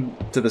going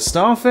to the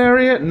staff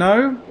area?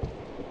 No?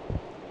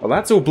 Well,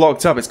 that's all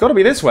blocked up. It's got to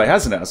be this way,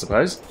 hasn't it, I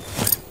suppose?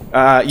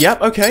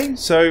 Yep, okay.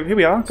 So, here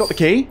we are. Got the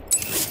key.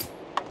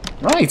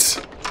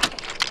 Right.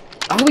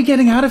 Are we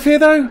getting out of here,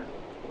 though?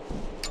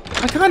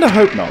 I kind of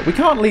hope not. We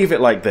can't leave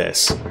it like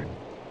this.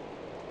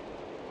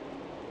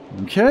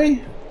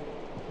 Okay.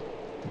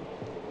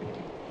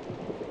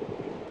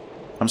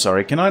 I'm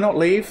sorry, can I not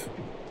leave?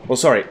 Well,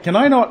 sorry, can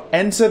I not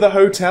enter the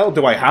hotel?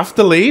 Do I have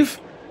to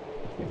leave?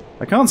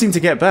 I can't seem to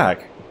get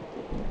back.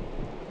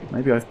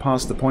 Maybe I've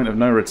passed the point of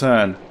no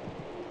return.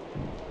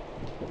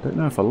 Don't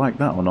know if I like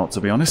that or not,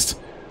 to be honest.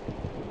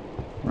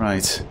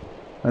 Right.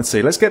 Let's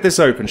see, let's get this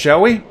open,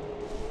 shall we?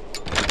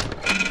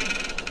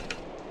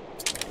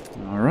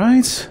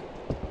 Alright.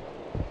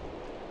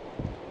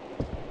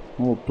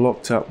 More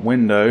blocked up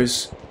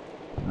windows.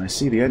 I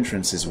see the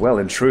entrance is well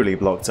and truly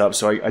blocked up,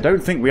 so I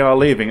don't think we are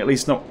leaving, at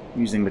least not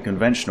using the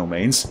conventional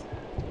means.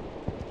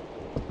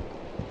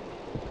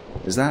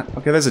 Is that...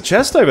 okay, there's a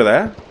chest over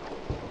there.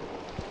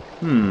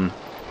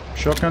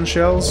 Shotgun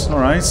shells?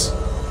 Alright.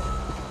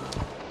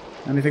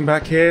 Anything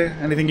back here?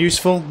 Anything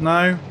useful?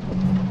 No?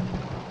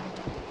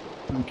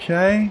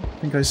 Okay. I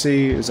think I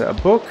see... is that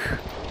a book?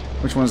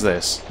 Which one's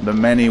this? The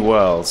Many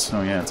Worlds.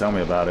 Oh yeah, tell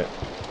me about it.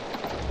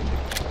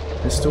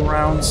 Pistol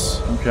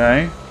rounds?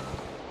 Okay.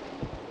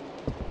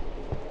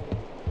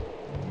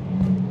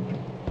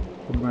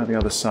 What about the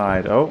other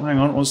side? Oh, hang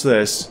on, what's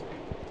this?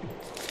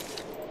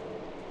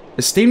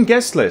 Esteemed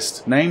guest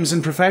list. Names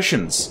and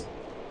professions.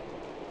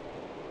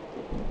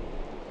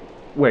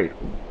 Wait.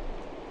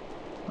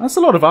 That's a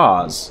lot of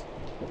R's.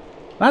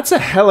 That's a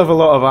hell of a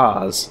lot of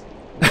R's.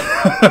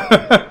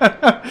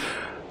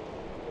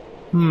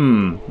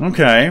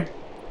 Okay.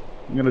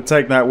 I'm gonna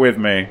take that with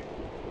me.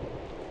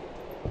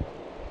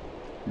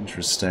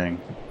 Interesting.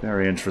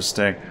 Very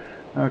interesting.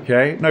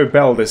 Okay, no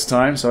bell this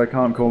time, so I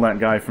can't call that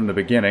guy from the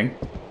beginning.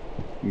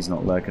 He's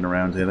not lurking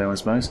around here, though, I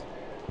suppose.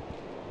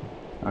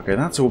 Okay,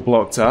 that's all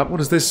blocked up. What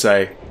does this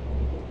say?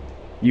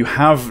 You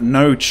have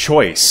no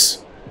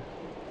choice.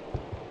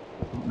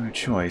 No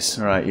choice.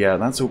 Alright, yeah,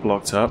 that's all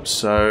blocked up.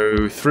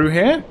 So, through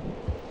here?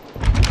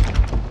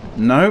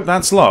 No,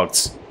 that's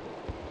locked.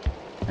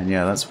 And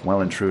yeah, that's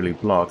well and truly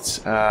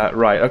blocked.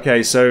 Right,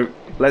 okay, so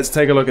let's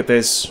take a look at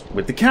this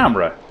with the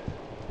camera.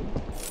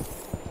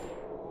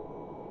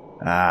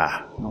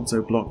 Ah, not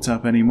so blocked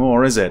up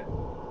anymore, is it?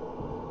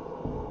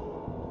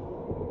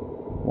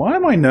 Why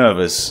am I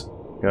nervous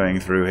going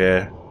through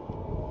here?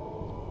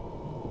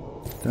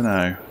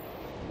 Dunno.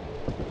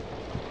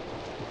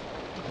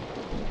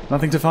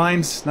 Nothing to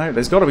find? No,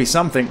 there's got to be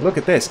something. Look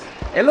at this.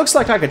 It looks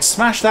like I could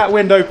smash that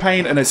window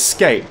pane and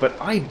escape, but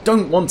I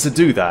don't want to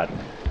do that.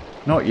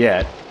 Not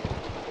yet.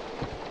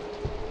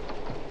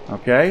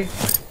 Okay.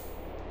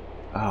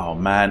 Oh,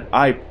 man.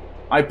 I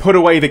put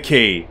away the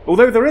key.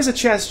 Although there is a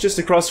chest just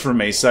across from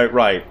me, so,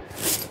 right.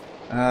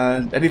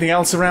 Anything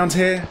else around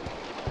here?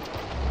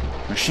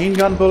 Machine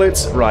gun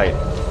bullets? Right.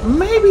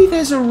 Maybe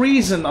there's a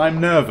reason I'm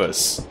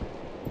nervous.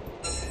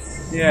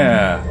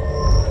 Yeah.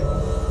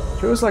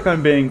 Feels like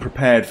I'm being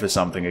prepared for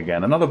something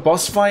again. Another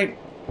boss fight?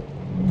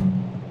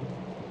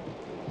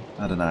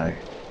 I don't know.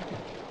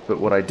 But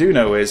what I do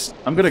know is,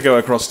 I'm going to go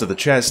across to the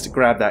chest,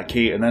 grab that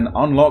key, and then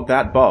unlock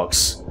that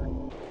box.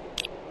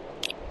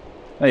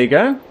 There you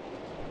go.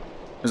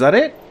 Is that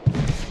it?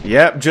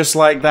 Yep, just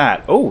like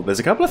that. Oh, there's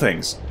a couple of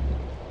things.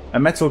 A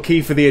metal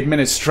key for the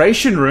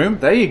administration room.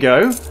 There you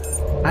go.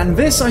 And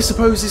this, I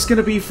suppose, is going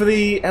to be for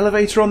the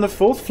elevator on the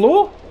 4th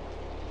floor?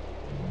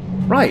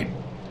 Right.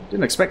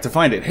 Didn't expect to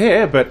find it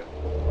here, but...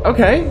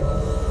 okay.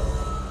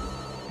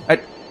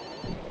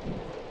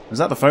 Is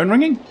that the phone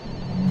ringing?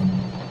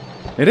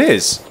 It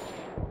is.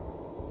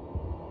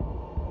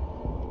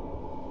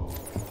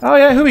 Oh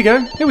yeah, here we go.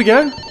 Here we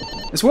go.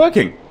 It's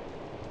working.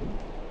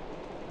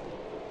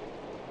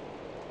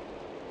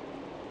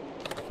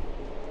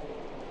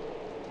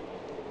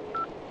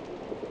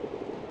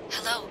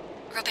 Hello,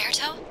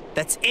 Roberto?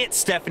 That's it,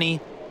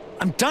 Stephanie.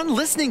 I'm done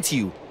listening to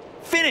you.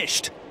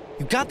 Finished.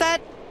 You got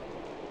that?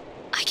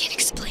 I can't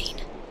explain.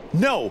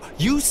 No,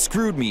 you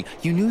screwed me.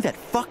 You knew that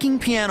fucking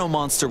piano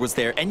monster was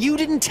there, and you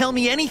didn't tell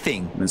me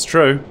anything. It's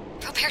true.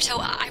 Roberto,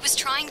 I was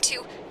trying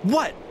to...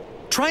 What?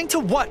 Trying to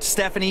what,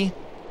 Stephanie?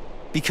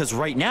 Because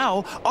right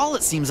now, all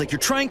it seems like you're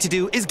trying to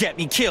do is get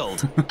me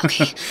killed.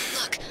 Okay,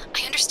 look,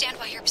 I understand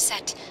why you're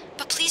upset,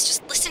 but please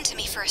just listen to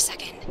me for a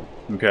second.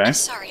 Okay. I'm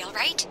sorry,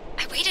 alright?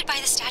 I waited by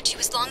the statue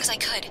as long as I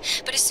could,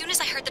 but as soon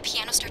as I heard the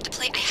piano start to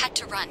play, I had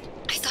to run.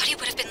 I thought he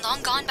would have been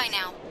long gone by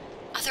now.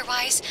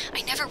 Otherwise,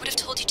 I never would have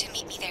told you to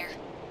meet me there.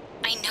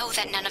 I know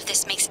that none of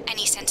this makes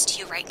any sense to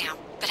you right now,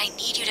 but I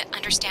need you to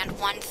understand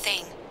one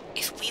thing.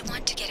 If we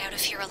want to get out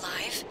of here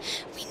alive,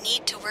 we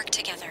need to work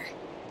together.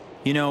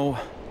 You know,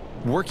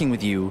 working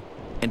with you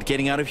and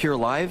getting out of here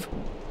alive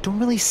don't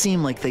really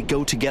seem like they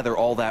go together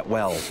all that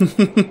well.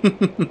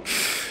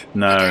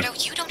 No. Roberto,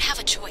 you don't have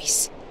a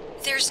choice.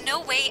 There's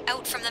no way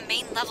out from the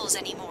main levels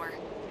anymore.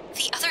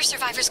 The other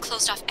survivors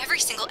closed off every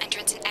single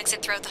entrance and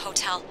exit throughout the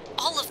hotel.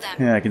 All of them.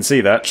 Yeah, I can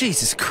see that.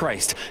 Jesus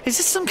Christ, is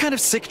this some kind of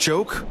sick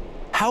joke?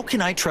 How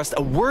can I trust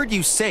a word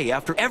you say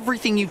after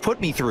everything you've put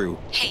me through?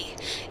 Hey,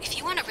 if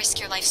you want to risk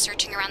your life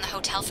searching around the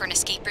hotel for an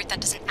escape route that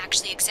doesn't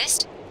actually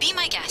exist, be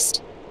my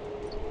guest.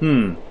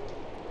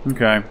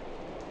 Okay.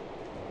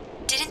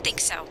 Didn't think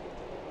so.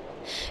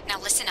 Now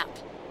listen up.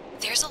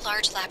 There's a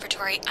large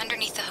laboratory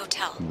underneath the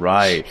hotel.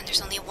 Right. And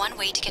there's only one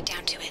way to get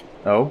down to it.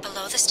 Oh?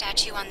 Below the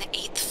statue on the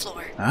 8th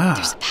floor, Ah.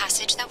 there's a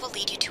passage that will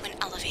lead you to an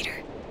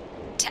elevator.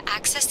 To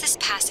access this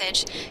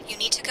passage, you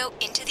need to go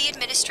into the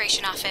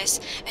administration office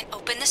and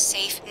open the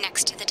safe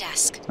next to the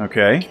desk.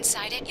 Okay.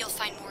 Inside it, you'll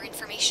find more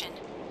information.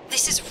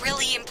 This is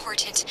really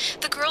important.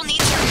 The girl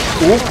needs your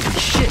help. Holy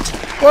shit!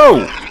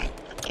 Whoa!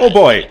 Oh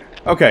boy.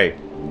 Okay.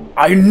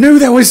 I knew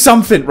there was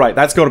something! Right,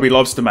 that's gotta be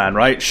Lobster Man,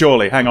 right?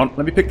 Surely. Hang on.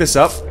 Let me pick this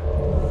up.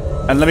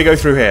 And let me go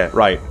through here.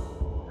 Right.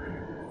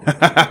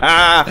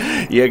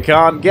 You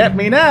can't get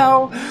me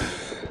now!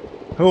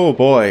 Oh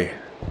boy.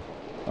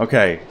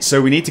 Okay,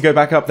 so we need to go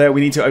back up there.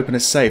 We need to open a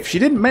safe. She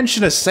didn't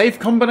mention a safe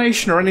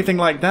combination or anything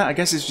like that. I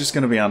guess it's just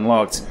going to be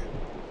unlocked.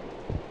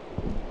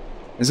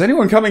 Is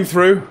anyone coming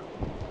through?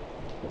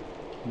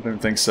 I don't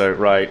think so.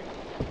 Right.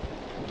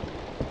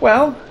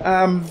 Well,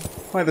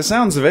 by the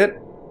sounds of it,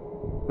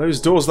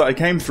 those doors that I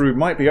came through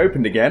might be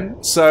opened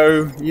again.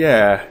 So,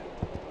 yeah.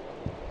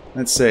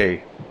 Let's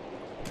see.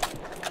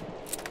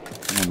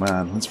 Oh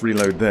man, let's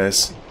reload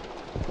this.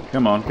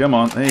 Come on, come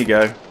on. There you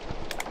go.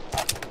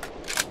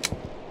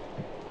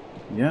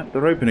 Yeah,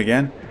 they're open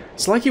again.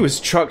 It's like he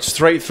was chucked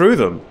straight through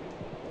them.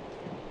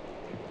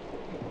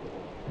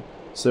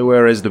 So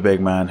where is the big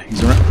man?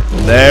 He's around.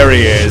 There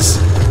he is.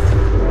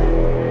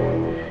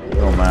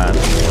 Oh man.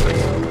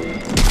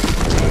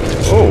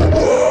 Oh.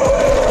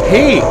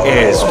 He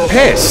is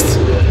pissed.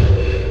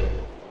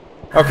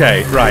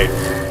 Okay, right.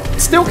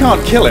 Still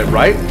can't kill him,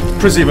 right?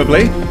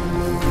 Presumably.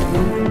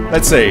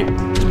 Let's see.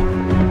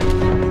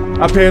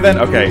 Up here then?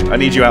 Okay, I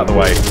need you out the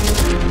way.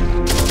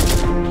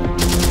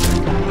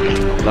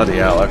 Bloody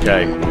hell,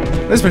 okay.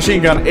 This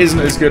machine gun isn't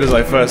as good as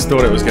I first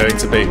thought it was going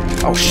to be.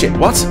 Oh shit,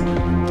 what?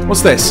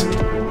 What's this?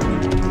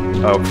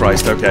 Oh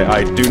Christ, okay,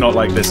 I do not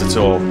like this at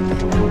all.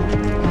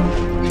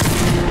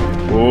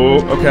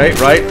 Oh, okay,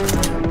 right.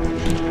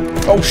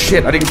 Oh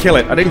shit, I didn't kill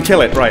it, I didn't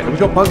kill it. Right, have we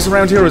got bugs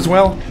around here as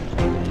well?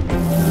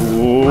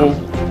 Oh.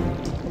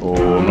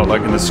 Oh, I'm not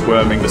liking the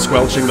squirming, the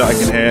squelching that I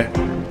can hear.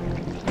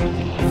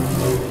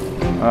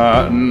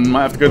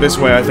 Might have to go this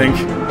way, I think.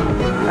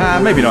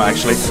 Maybe not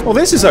actually. Oh,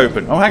 this is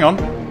open. Oh, hang on.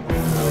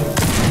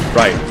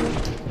 Right.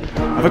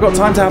 Have I got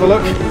time to have a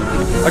look?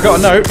 I got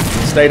a note.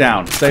 Stay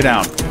down. Stay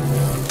down.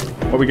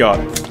 What we got?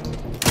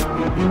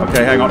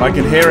 Okay, hang on. I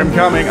can hear him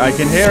coming. I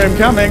can hear him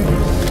coming.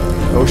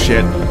 Oh,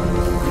 shit.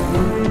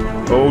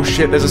 Oh,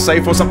 shit. There's a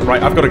safe or something.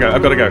 Right, I've got to go.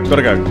 I've got to go. Got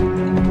to go.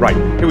 Right,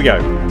 here we go.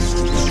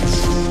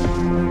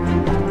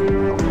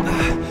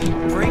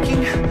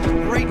 Breaking?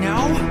 Right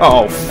now?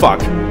 Oh,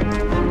 fuck.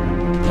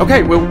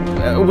 Okay, well,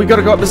 we got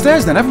to go up the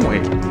stairs then, haven't we?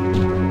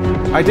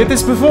 I did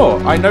this before.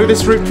 I know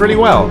this route pretty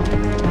well.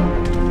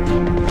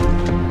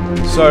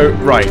 So,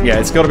 right, yeah,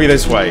 it's got to be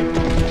this way.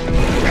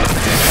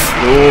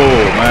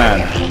 Oh,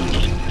 man.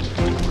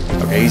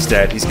 Okay, he's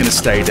dead. He's going to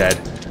stay dead.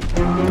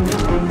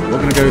 We're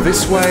going to go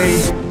this way.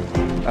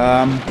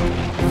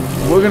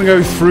 We're going to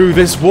go through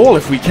this wall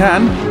if we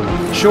can.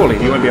 Surely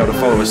he won't be able to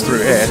follow us through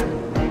here.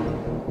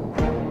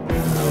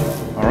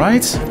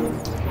 Alright.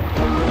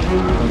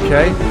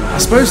 Okay. I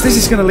suppose this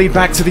is going to lead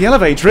back to the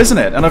elevator, isn't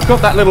it? And I've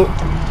got that little...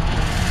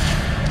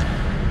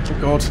 Oh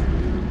god.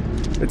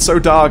 It's so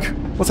dark.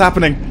 What's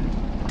happening?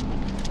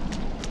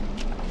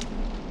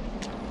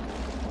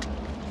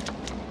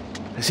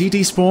 Has he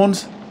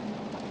despawned?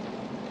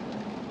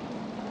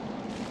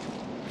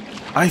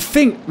 I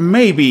think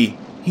maybe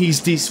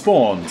he's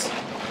despawned.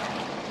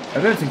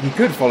 I don't think he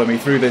could follow me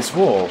through this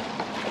wall.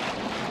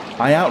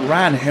 I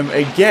outran him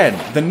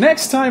again. The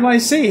next time I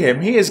see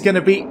him, he is going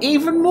to be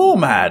even more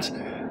mad.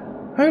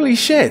 Holy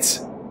shit.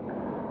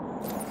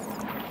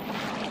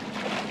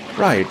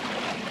 Right.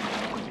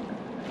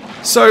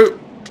 So,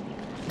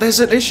 there's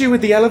an issue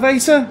with the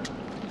elevator?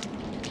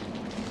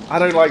 I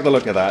don't like the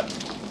look of that.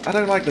 I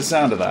don't like the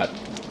sound of that.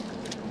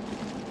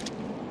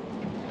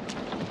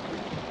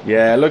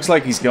 Yeah, looks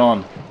like he's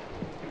gone.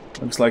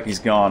 Looks like he's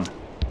gone.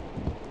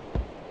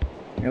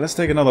 Yeah, let's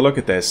take another look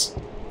at this.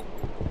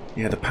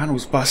 Yeah, the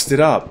panel's busted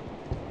up.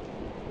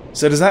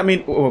 So does that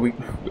mean... Well,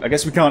 I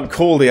guess we can't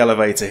call the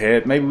elevator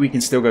here. Maybe we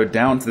can still go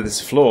down to this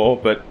floor,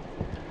 but...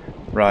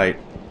 Right.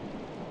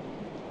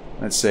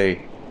 Let's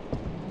see.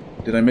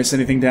 Did I miss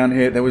anything down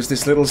here? There was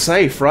this little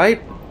safe,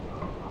 right?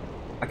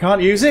 I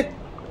can't use it?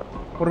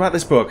 What about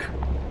this book?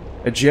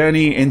 A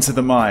journey into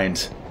the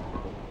mind.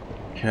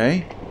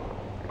 Okay.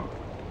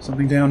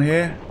 Something down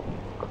here?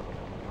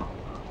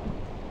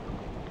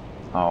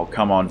 Oh,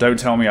 come on. Don't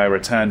tell me I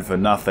returned for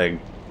nothing.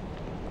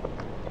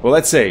 Well,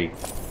 let's see.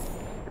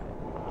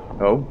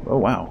 Oh,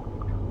 wow.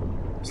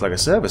 It's like a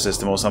server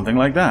system or something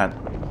like that.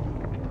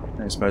 I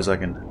don't suppose I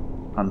can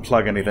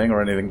unplug anything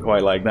or anything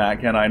quite like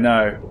that, can I?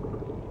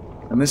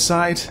 No. And this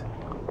side?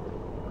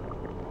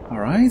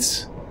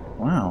 Alright.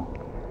 Wow.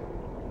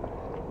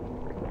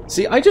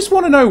 See, I just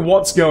want to know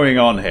what's going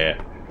on here.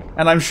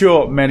 And I'm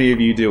sure many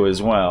of you do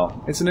as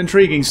well. It's an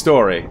intriguing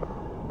story.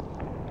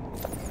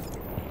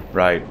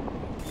 Right.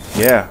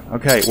 Yeah,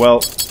 okay,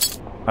 well,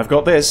 I've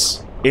got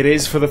this. It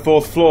is for the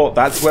 4th floor.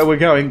 That's where we're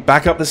going.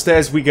 Back up the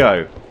stairs we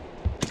go.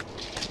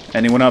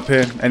 Anyone up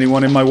here?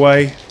 Anyone in my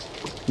way?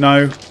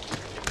 No?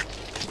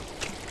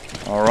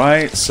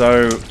 Alright,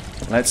 so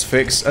let's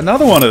fix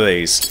another one of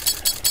these.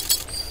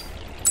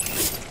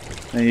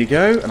 There you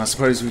go. And I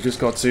suppose we've just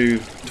got to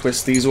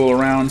twist these all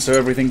around so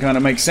everything kind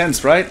of makes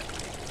sense, right?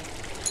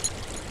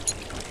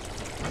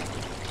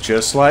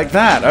 Just like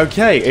that.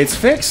 Okay, it's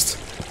fixed.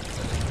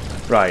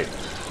 Right.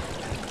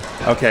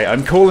 Okay,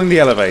 I'm calling the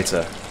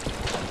elevator.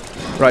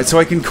 Right, so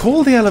I can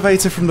call the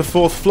elevator from the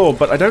 4th floor,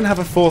 but I don't have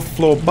a 4th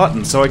floor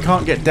button, so I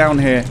can't get down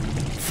here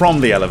from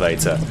the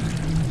elevator.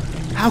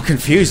 How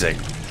confusing.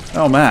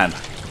 Oh, man.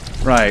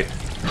 Right.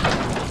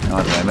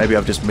 I don't know, maybe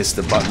I've just missed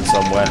the button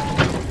somewhere.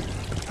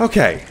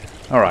 Okay.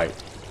 Alright.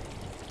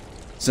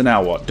 So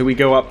now what? Do we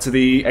go up to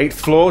the 8th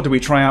floor? Do we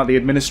try out the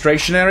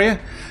administration area?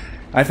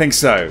 I think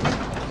so.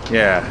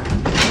 Yeah.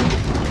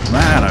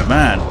 Man, oh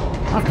man.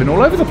 I've been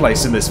all over the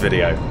place in this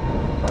video.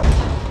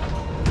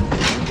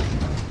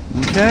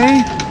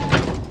 Okay.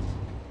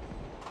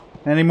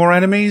 Any more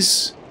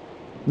enemies?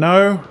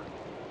 No?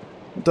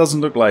 It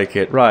doesn't look like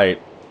it.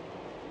 Right.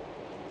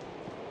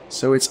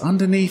 So it's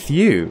underneath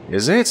you,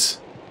 is it?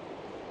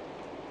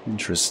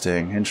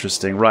 Interesting,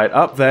 interesting. Right,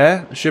 up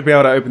there. I should be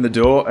able to open the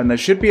door, and there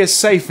should be a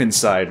safe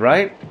inside,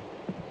 right?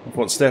 If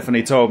what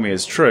Stephanie told me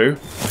is true.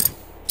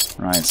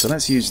 Right, so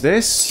let's use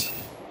this.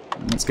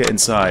 And let's get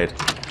inside.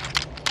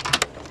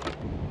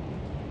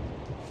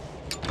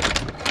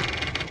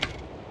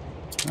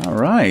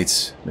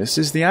 Alright, this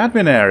is the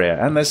admin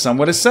area, and there's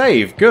somewhere to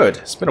save. Good,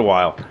 it's been a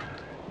while.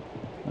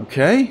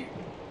 Okay.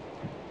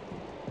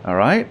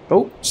 Alright.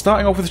 Oh,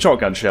 starting off with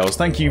shotgun shells.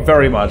 Thank you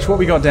very much. What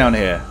we got down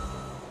here?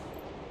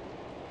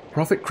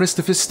 Prophet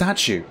Christopher's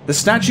statue. The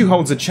statue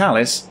holds a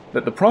chalice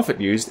that the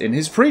prophet used in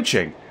his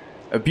preaching.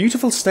 A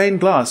beautiful stained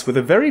glass with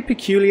a very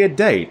peculiar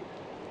date.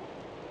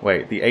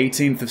 Wait, the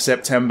 18th of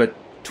September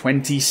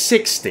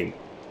 2060.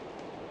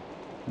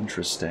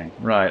 Interesting.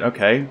 Right,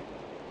 okay.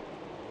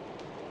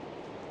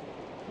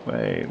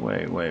 Wait.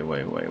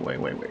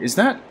 Is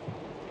that...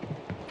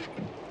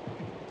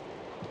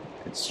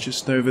 It's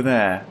just over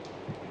there.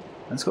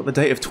 That's got the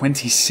date of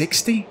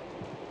 2060?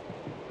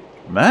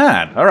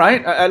 Man,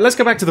 alright. Let's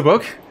go back to the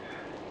book.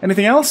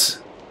 Anything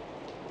else?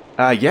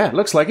 Yeah,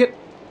 looks like it.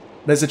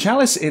 There's a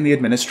chalice in the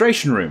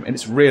administration room, and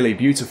it's really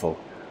beautiful.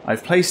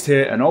 I've placed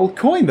here an old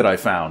coin that I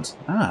found.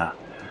 Ah.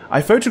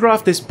 I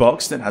photographed this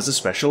box that has a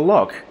special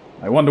lock.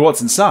 I wonder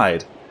what's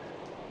inside.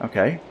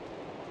 Okay.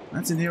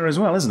 That's in here as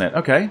well, isn't it?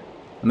 Okay.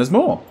 And there's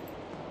more.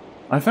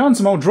 I found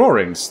some old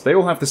drawings. They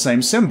all have the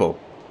same symbol.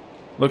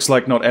 Looks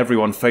like not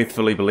everyone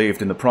faithfully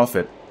believed in the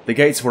prophet. The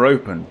gates were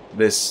open.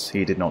 This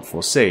he did not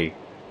foresee.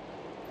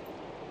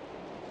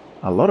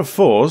 A lot of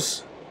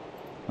 4s.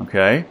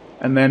 Okay.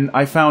 And then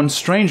I found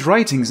strange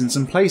writings in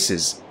some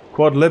places.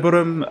 Quod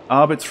liberum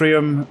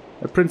arbitrium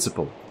a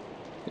principle.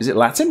 Is it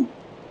Latin?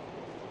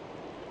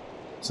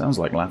 Sounds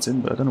like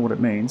Latin, but I don't know what it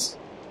means.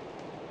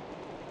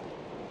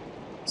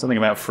 Something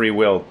about free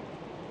will.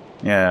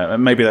 Yeah,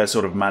 maybe that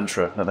sort of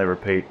mantra that they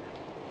repeat.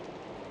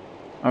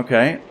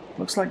 Okay.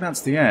 Looks like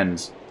that's the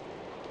end.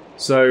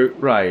 So,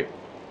 right.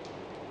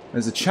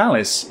 There's a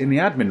chalice in the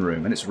admin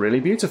room, and it's really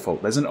beautiful.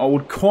 There's an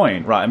old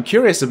coin. Right, I'm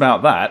curious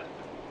about that.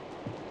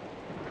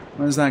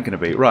 Where's that going to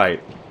be?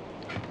 Right.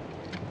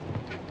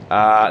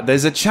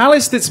 There's a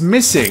chalice that's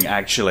missing,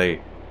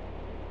 actually.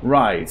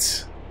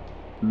 Right.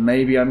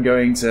 Maybe I'm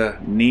going to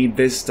need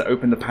this to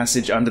open the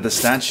passage under the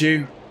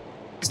statue.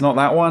 It's not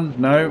that one?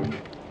 No?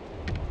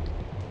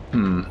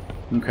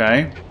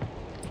 Okay.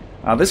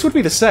 This would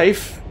be the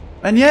safe.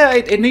 And yeah,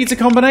 it needs a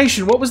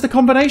combination. What was the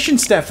combination,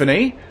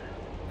 Stephanie?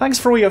 Thanks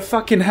for all your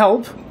fucking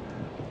help.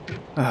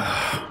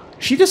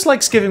 She just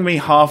likes giving me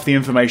half the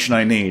information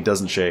I need,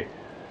 doesn't she?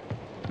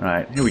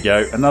 Right, here we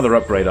go. Another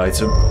upgrade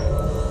item.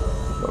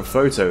 Got a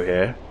photo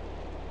here.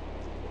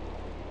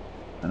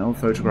 An old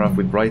photograph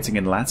with writing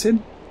in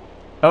Latin?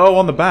 Oh,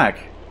 on the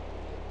back.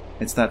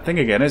 It's that thing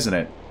again, isn't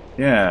it?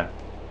 Yeah.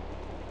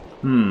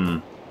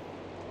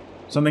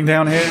 Something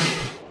down here?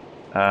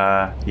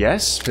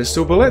 Yes.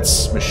 Pistol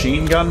bullets.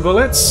 Machine gun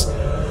bullets.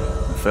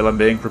 I feel I'm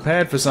being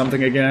prepared for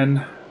something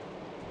again.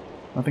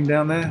 Nothing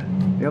down there?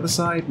 The other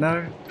side?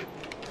 No?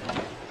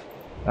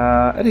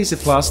 Adhesive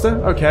plaster.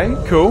 Okay,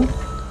 cool.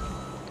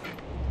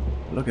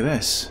 Look at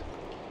this.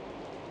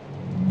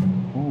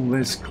 All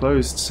this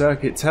closed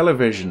circuit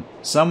television.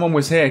 Someone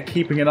was here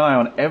keeping an eye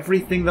on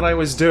everything that I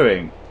was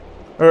doing.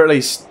 Or at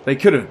least, they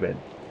could have been.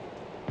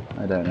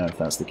 I don't know if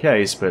that's the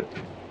case, but...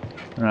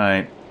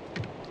 Right.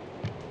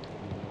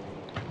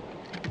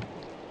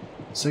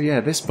 So yeah,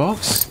 this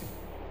box...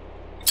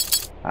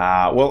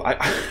 well,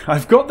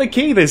 I've got the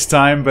key this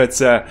time,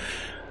 but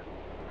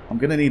I'm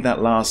going to need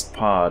that last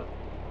part.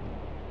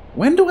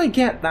 When do I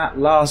get that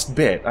last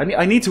bit?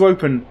 I need to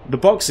open the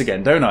box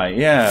again, don't I?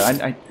 Yeah,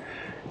 I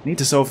need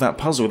to solve that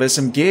puzzle. There's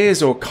some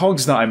gears or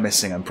cogs that I'm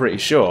missing, I'm pretty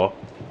sure.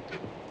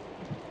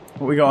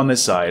 What we got on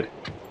this side?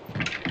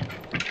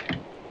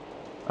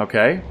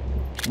 Okay.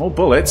 More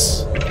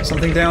bullets.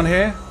 Something down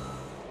here?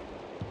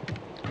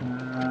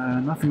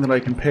 Nothing that I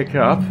can pick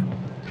up.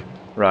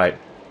 Right.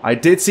 I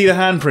did see the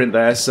handprint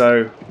there,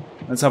 so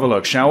let's have a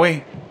look, shall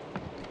we?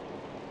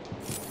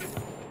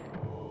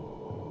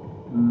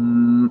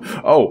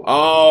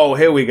 Oh,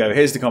 here we go.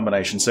 Here's the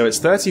combination. So it's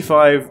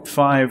 35,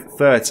 5,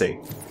 30.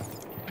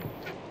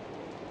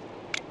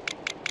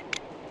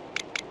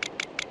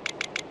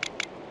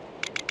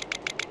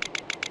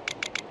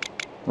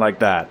 Like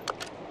that.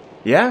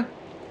 Yeah?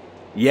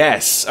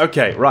 Yes.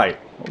 Okay, right.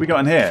 What we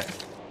got in here?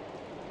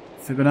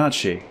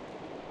 Fibonacci.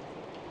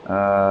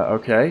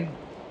 Okay.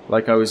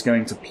 Like I was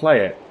going to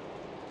play it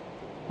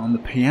on the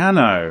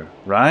piano,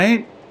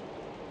 right?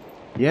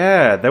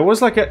 Yeah, there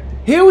was like a...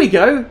 Here we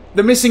go!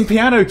 The missing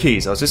piano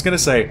keys. I was just going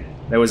to say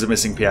there was a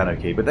missing piano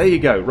key, but there you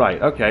go.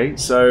 Right, okay,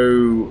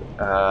 so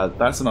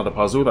that's another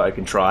puzzle that I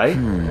can try.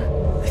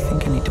 I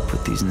think I need to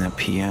put these in that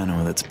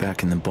piano that's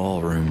back in the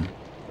ballroom.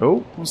 Oh,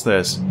 what's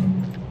this?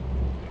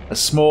 A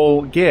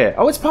small gear.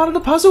 Oh, it's part of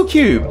the puzzle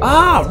cube!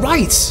 Ah,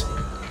 right!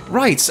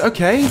 Right,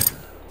 okay.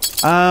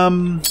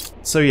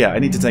 So yeah, I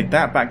need to take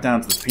that back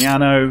down to the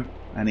piano.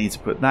 I need to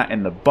put that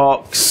in the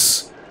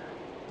box.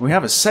 We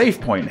have a save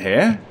point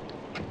here.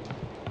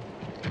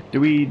 Do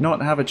we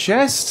not have a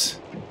chest?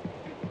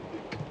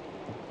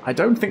 I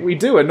don't think we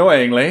do,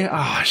 annoyingly.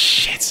 Ah,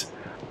 shit.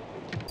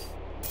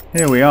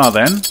 Here we are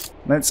then.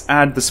 Let's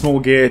add the small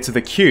gear to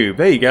the cube.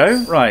 There you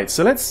go. Right,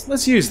 so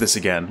let's use this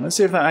again. Let's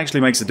see if that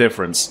actually makes a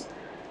difference.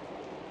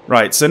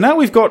 Right, so now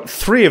we've got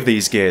 3 of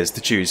these gears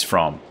to choose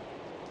from.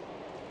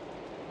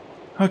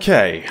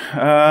 Okay,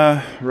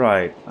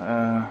 right.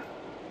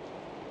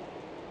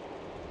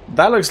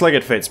 That looks like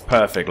it fits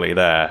perfectly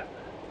there.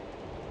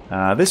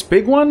 This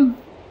big one?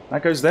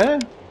 That goes there?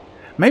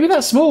 Maybe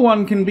that small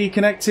one can be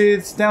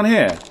connected down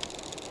here.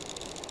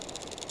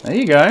 There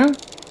you go.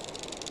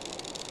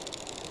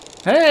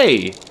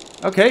 Hey!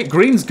 Okay,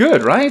 green's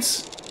good, right?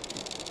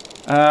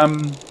 I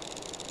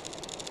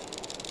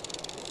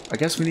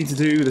guess we need to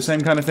do the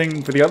same kind of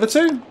thing for the other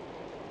 2?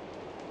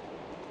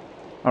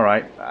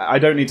 Alright, I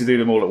don't need to do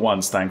them all at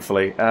once,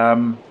 thankfully. If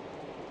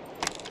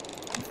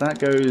that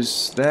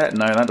goes there...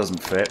 No, that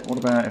doesn't fit. What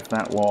about if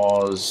that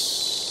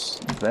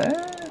was...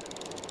 there?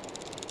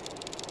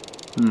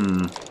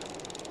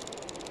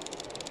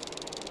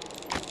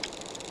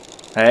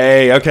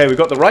 Hey, okay, we've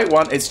got the right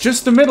one. It's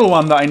just the middle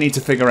one that I need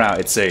to figure out,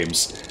 it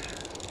seems.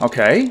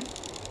 Okay.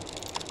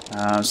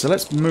 So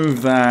let's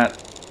move that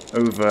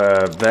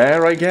over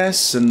there, I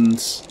guess, and...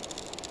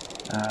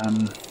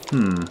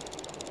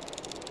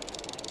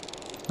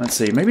 Let's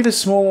see, maybe the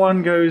small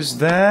one goes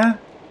there.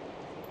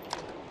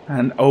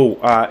 And,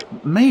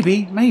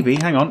 maybe,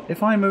 hang on.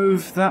 If I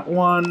move that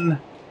one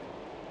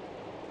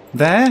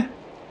there,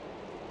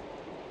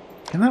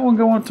 can that one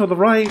go on to the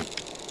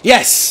right?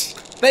 Yes!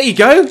 There you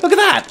go, look at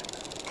that!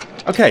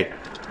 Okay,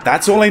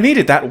 that's all I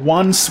needed, that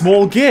one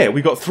small gear.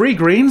 We got 3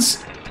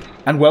 greens,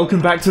 and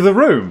welcome back to the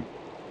room.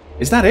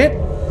 Is that it?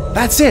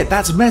 That's it,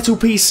 that's metal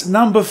piece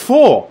number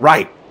 4.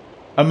 Right,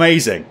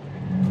 amazing.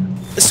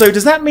 So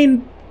does that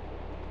mean...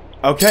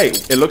 Okay,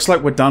 it looks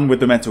like we're done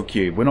with the metal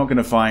cube. We're not going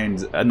to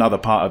find another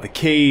part of the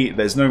key.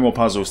 There's no more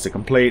puzzles to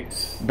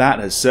complete. That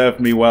has served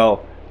me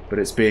well, but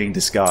it's being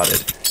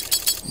discarded.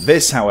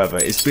 This, however,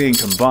 is being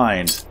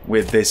combined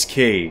with this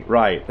key.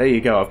 Right, there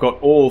you go. I've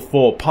got all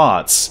 4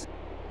 parts.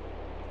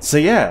 So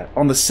yeah,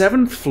 on the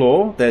 7th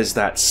floor, there's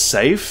that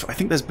safe. I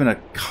think there's been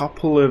a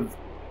couple of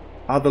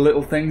other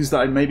little things that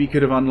I maybe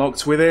could have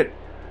unlocked with it.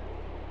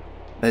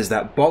 There's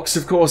that box,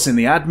 of course, in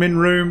the admin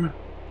room.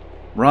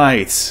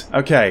 Right,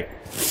 okay.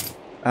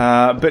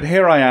 But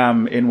here I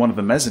am in one of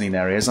the mezzanine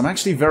areas. I'm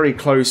actually very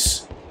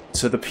close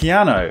to the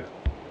piano.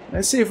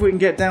 Let's see if we can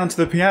get down to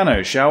the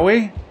piano, shall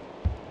we?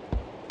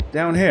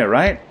 Down here,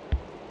 right?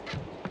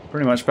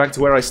 Pretty much back to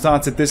where I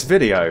started this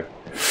video.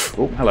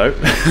 Oh, hello.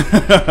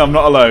 I'm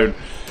not alone.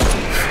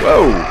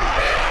 Whoa.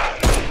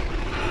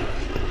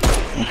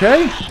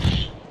 Okay.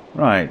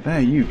 Right,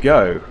 there you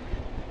go.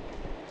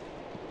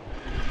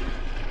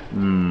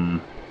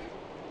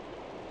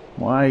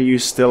 Why are you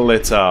still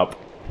lit up?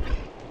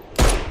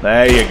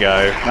 There you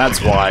go.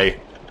 That's why.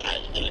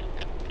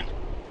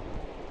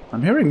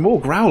 I'm hearing more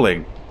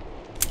growling.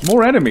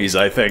 More enemies,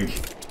 I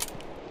think.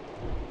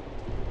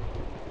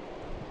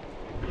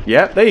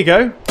 Yep, there you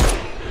go.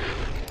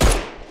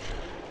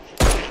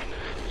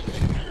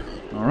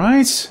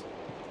 Alright.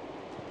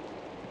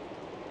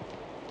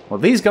 Well,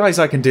 these guys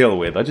I can deal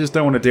with. I just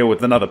don't want to deal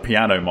with another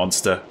piano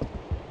monster.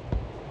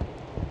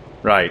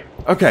 Right.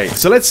 Okay,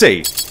 so let's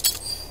see.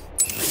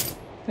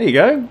 There you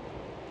go.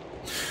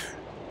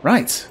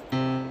 Right.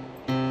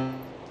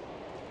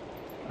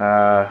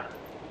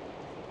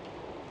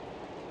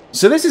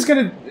 So this is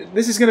gonna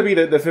be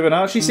the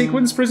Fibonacci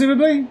sequence,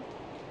 presumably?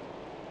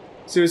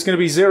 So it's gonna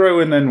be 0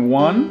 and then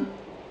 1.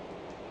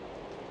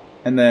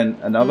 And then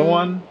another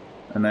one.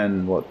 And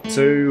then, what,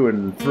 2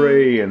 and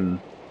 3 and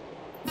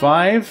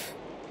 5?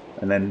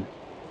 And then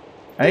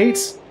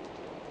 8?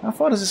 How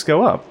far does this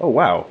go up? Oh,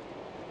 wow.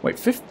 Wait,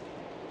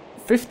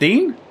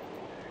 15?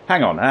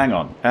 Hang on, hang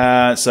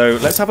on. So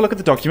let's have a look at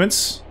the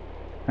documents.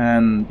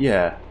 And,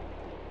 yeah.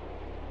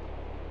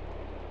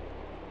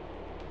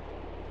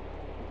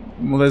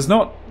 Well, there's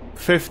not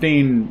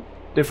 15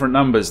 different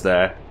numbers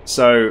there.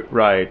 So,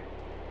 right.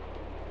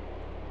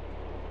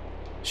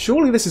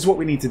 Surely this is what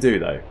we need to do,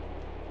 though.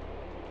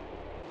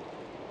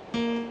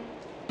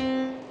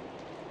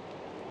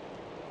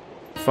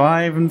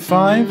 Five and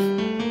 5?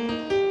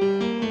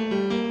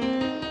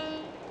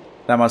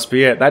 That must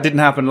be it. That didn't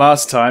happen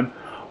last time.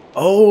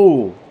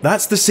 Oh,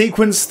 that's the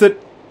sequence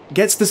that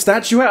gets the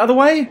statue out of the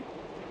way?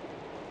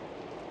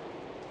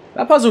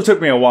 That puzzle took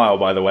me a while,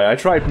 by the way. I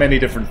tried many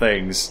different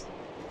things.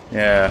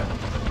 Yeah.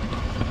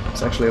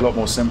 It's actually a lot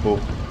more simple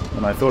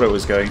than I thought it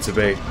was going to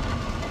be.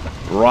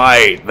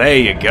 Right, there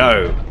you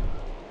go.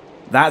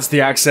 That's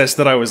the access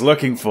that I was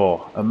looking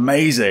for.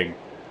 Amazing.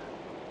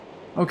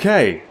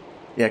 Okay.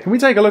 Yeah, can we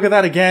take a look at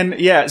that again?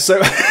 Yeah,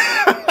 so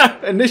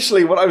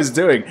initially what I was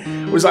doing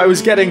was I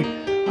was getting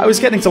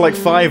to like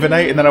 5 and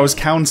 8, and then I was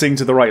counting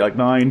to the right, like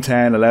 9,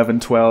 10, 11,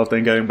 12,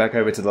 then going back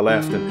over to the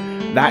left,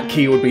 and that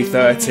key would be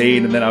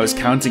 13, and then I was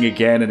counting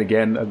again and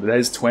again, and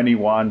there's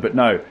 21, but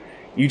no.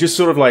 You just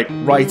sort of like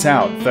write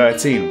out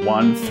 13,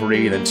 1,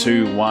 3, then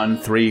 2, 1,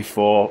 3,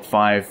 4,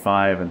 5,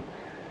 5, and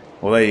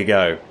well, there you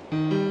go.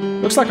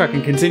 Looks like I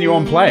can continue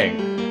on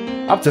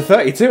playing. Up to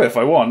 32 if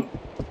I want.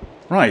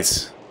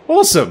 Right.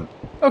 Awesome.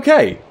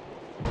 Okay.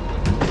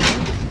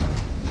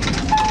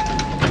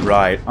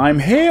 Right. I'm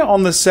here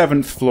on the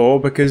 7th floor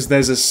because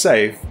there's a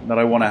safe that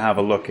I want to have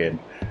a look in.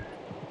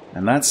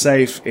 And that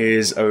safe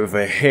is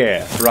over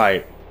here.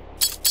 Right.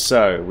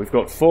 So, we've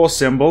got 4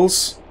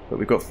 symbols, but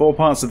we've got 4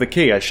 parts of the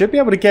key. I should be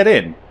able to get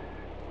in.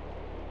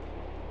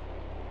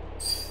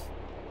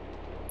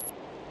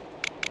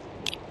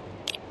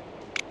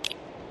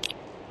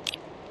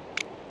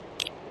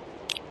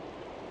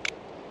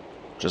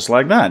 Just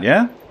like that,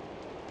 yeah?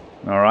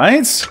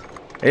 Alright.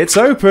 It's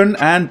open,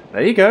 and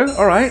there you go.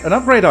 Alright, an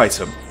upgrade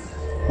item.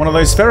 One of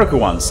those spherical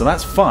ones, so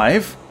that's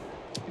 5.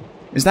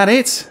 Is that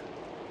it?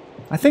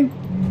 I think...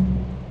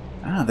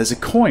 Ah, there's a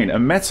coin. A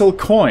metal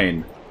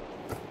coin.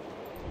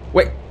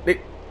 Wait,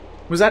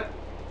 was that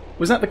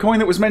the coin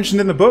that was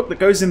mentioned in the book that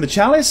goes in the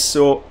chalice?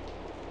 Or...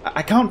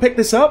 I can't pick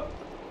this up?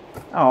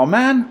 Oh,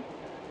 man.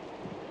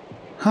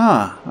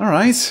 Huh,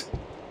 alright.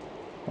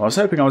 Well, I was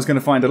hoping I was going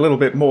to find a little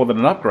bit more than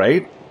an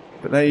upgrade.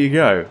 But there you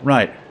go.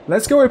 Right,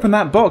 let's go open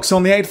that box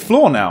on the 8th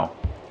floor now.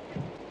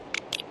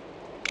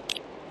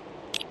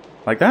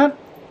 Like that?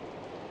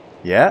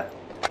 Yeah.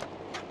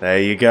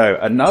 There you go.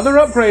 Another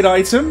upgrade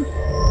item.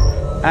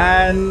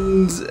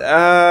 And,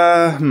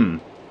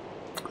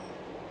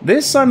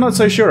 this I'm not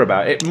so sure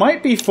about. It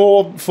might be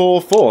 4,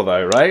 4, 4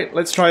 though, right?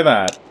 Let's try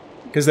that.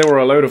 Because there were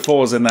a load of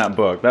 4s in that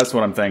book. That's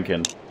what I'm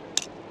thinking.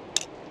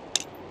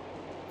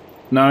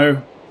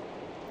 No.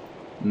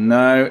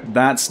 No,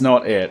 that's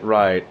not it.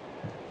 Right.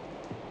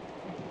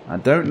 I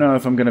don't know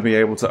if I'm going to be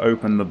able to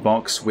open the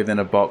box within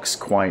a box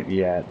quite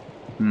yet.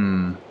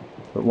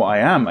 But what I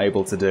am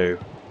able to do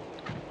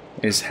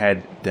is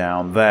head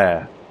down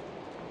there.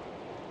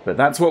 But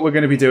that's what we're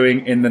going to be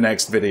doing in the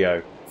next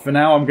video. For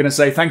now, I'm going to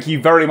say thank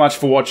you very much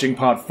for watching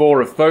part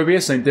 4 of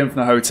Fobia, St.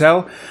 Dinfna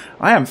Hotel.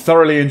 I am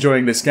thoroughly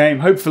enjoying this game.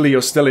 Hopefully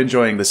you're still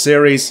enjoying the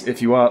series.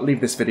 If you are,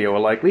 leave this video a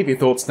like, leave your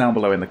thoughts down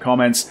below in the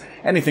comments.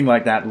 Anything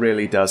like that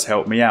really does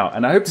help me out.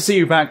 And I hope to see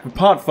you back for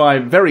part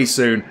 5 very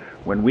soon,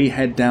 when we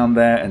head down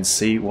there and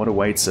see what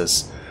awaits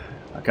us.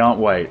 I can't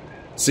wait.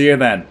 See you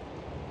then.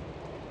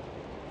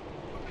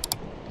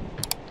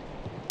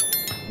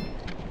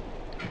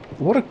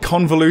 What a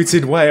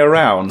convoluted way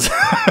around.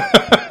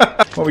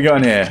 What we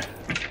got in here?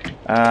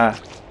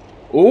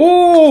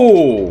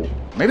 Ooh!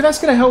 Maybe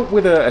that's going to help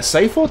with a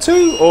safe or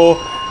 2? Or,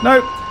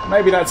 no,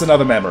 maybe that's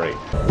another memory.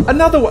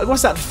 Another one,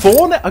 what's that,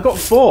 4? I got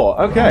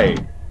 4, okay.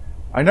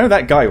 I know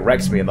that guy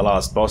wrecked me in the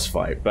last boss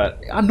fight,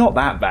 but I'm not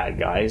that bad,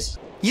 guys.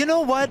 You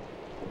know what?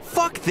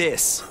 Fuck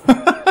this!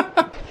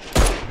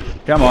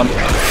 Come on.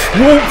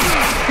 Whoa!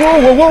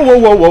 Whoa, whoa, whoa, whoa,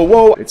 whoa, whoa,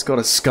 whoa! It's got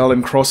a skull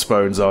and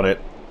crossbones on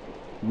it.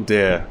 Oh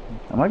dear.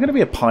 Am I going to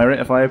be a pirate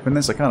if I open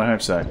this? I kind of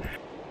hope so.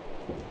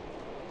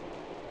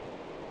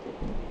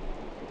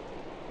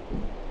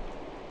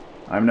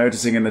 I'm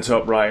noticing in the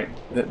top right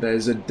that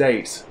there's a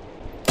date.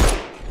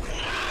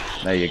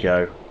 There you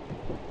go.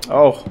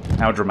 Oh,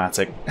 how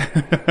dramatic.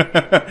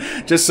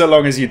 Just so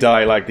long as you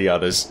die like the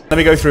others. Let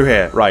me go through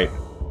here. Right.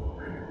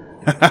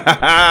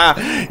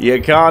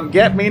 You can't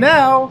get me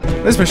now!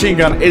 This machine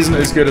gun isn't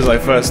as good as I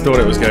first thought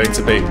it was going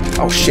to be.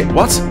 Oh shit,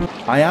 what?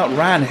 I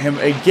outran him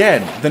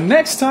again. The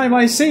next time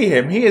I see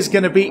him, he is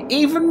going to be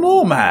even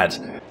more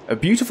mad. A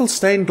beautiful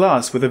stained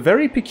glass with a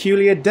very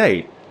peculiar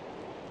date.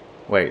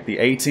 Wait, the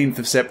 18th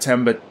of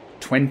September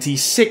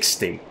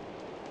 2060.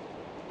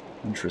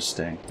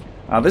 Interesting.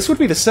 This would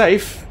be the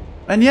safe.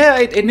 And yeah,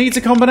 it needs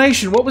a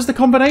combination. What was the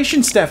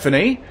combination,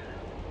 Stephanie?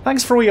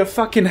 Thanks for all your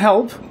fucking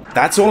help.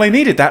 That's all I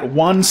needed, that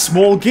one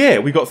small gear.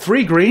 We got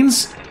 3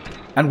 greens,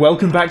 and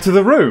welcome back to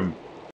the room.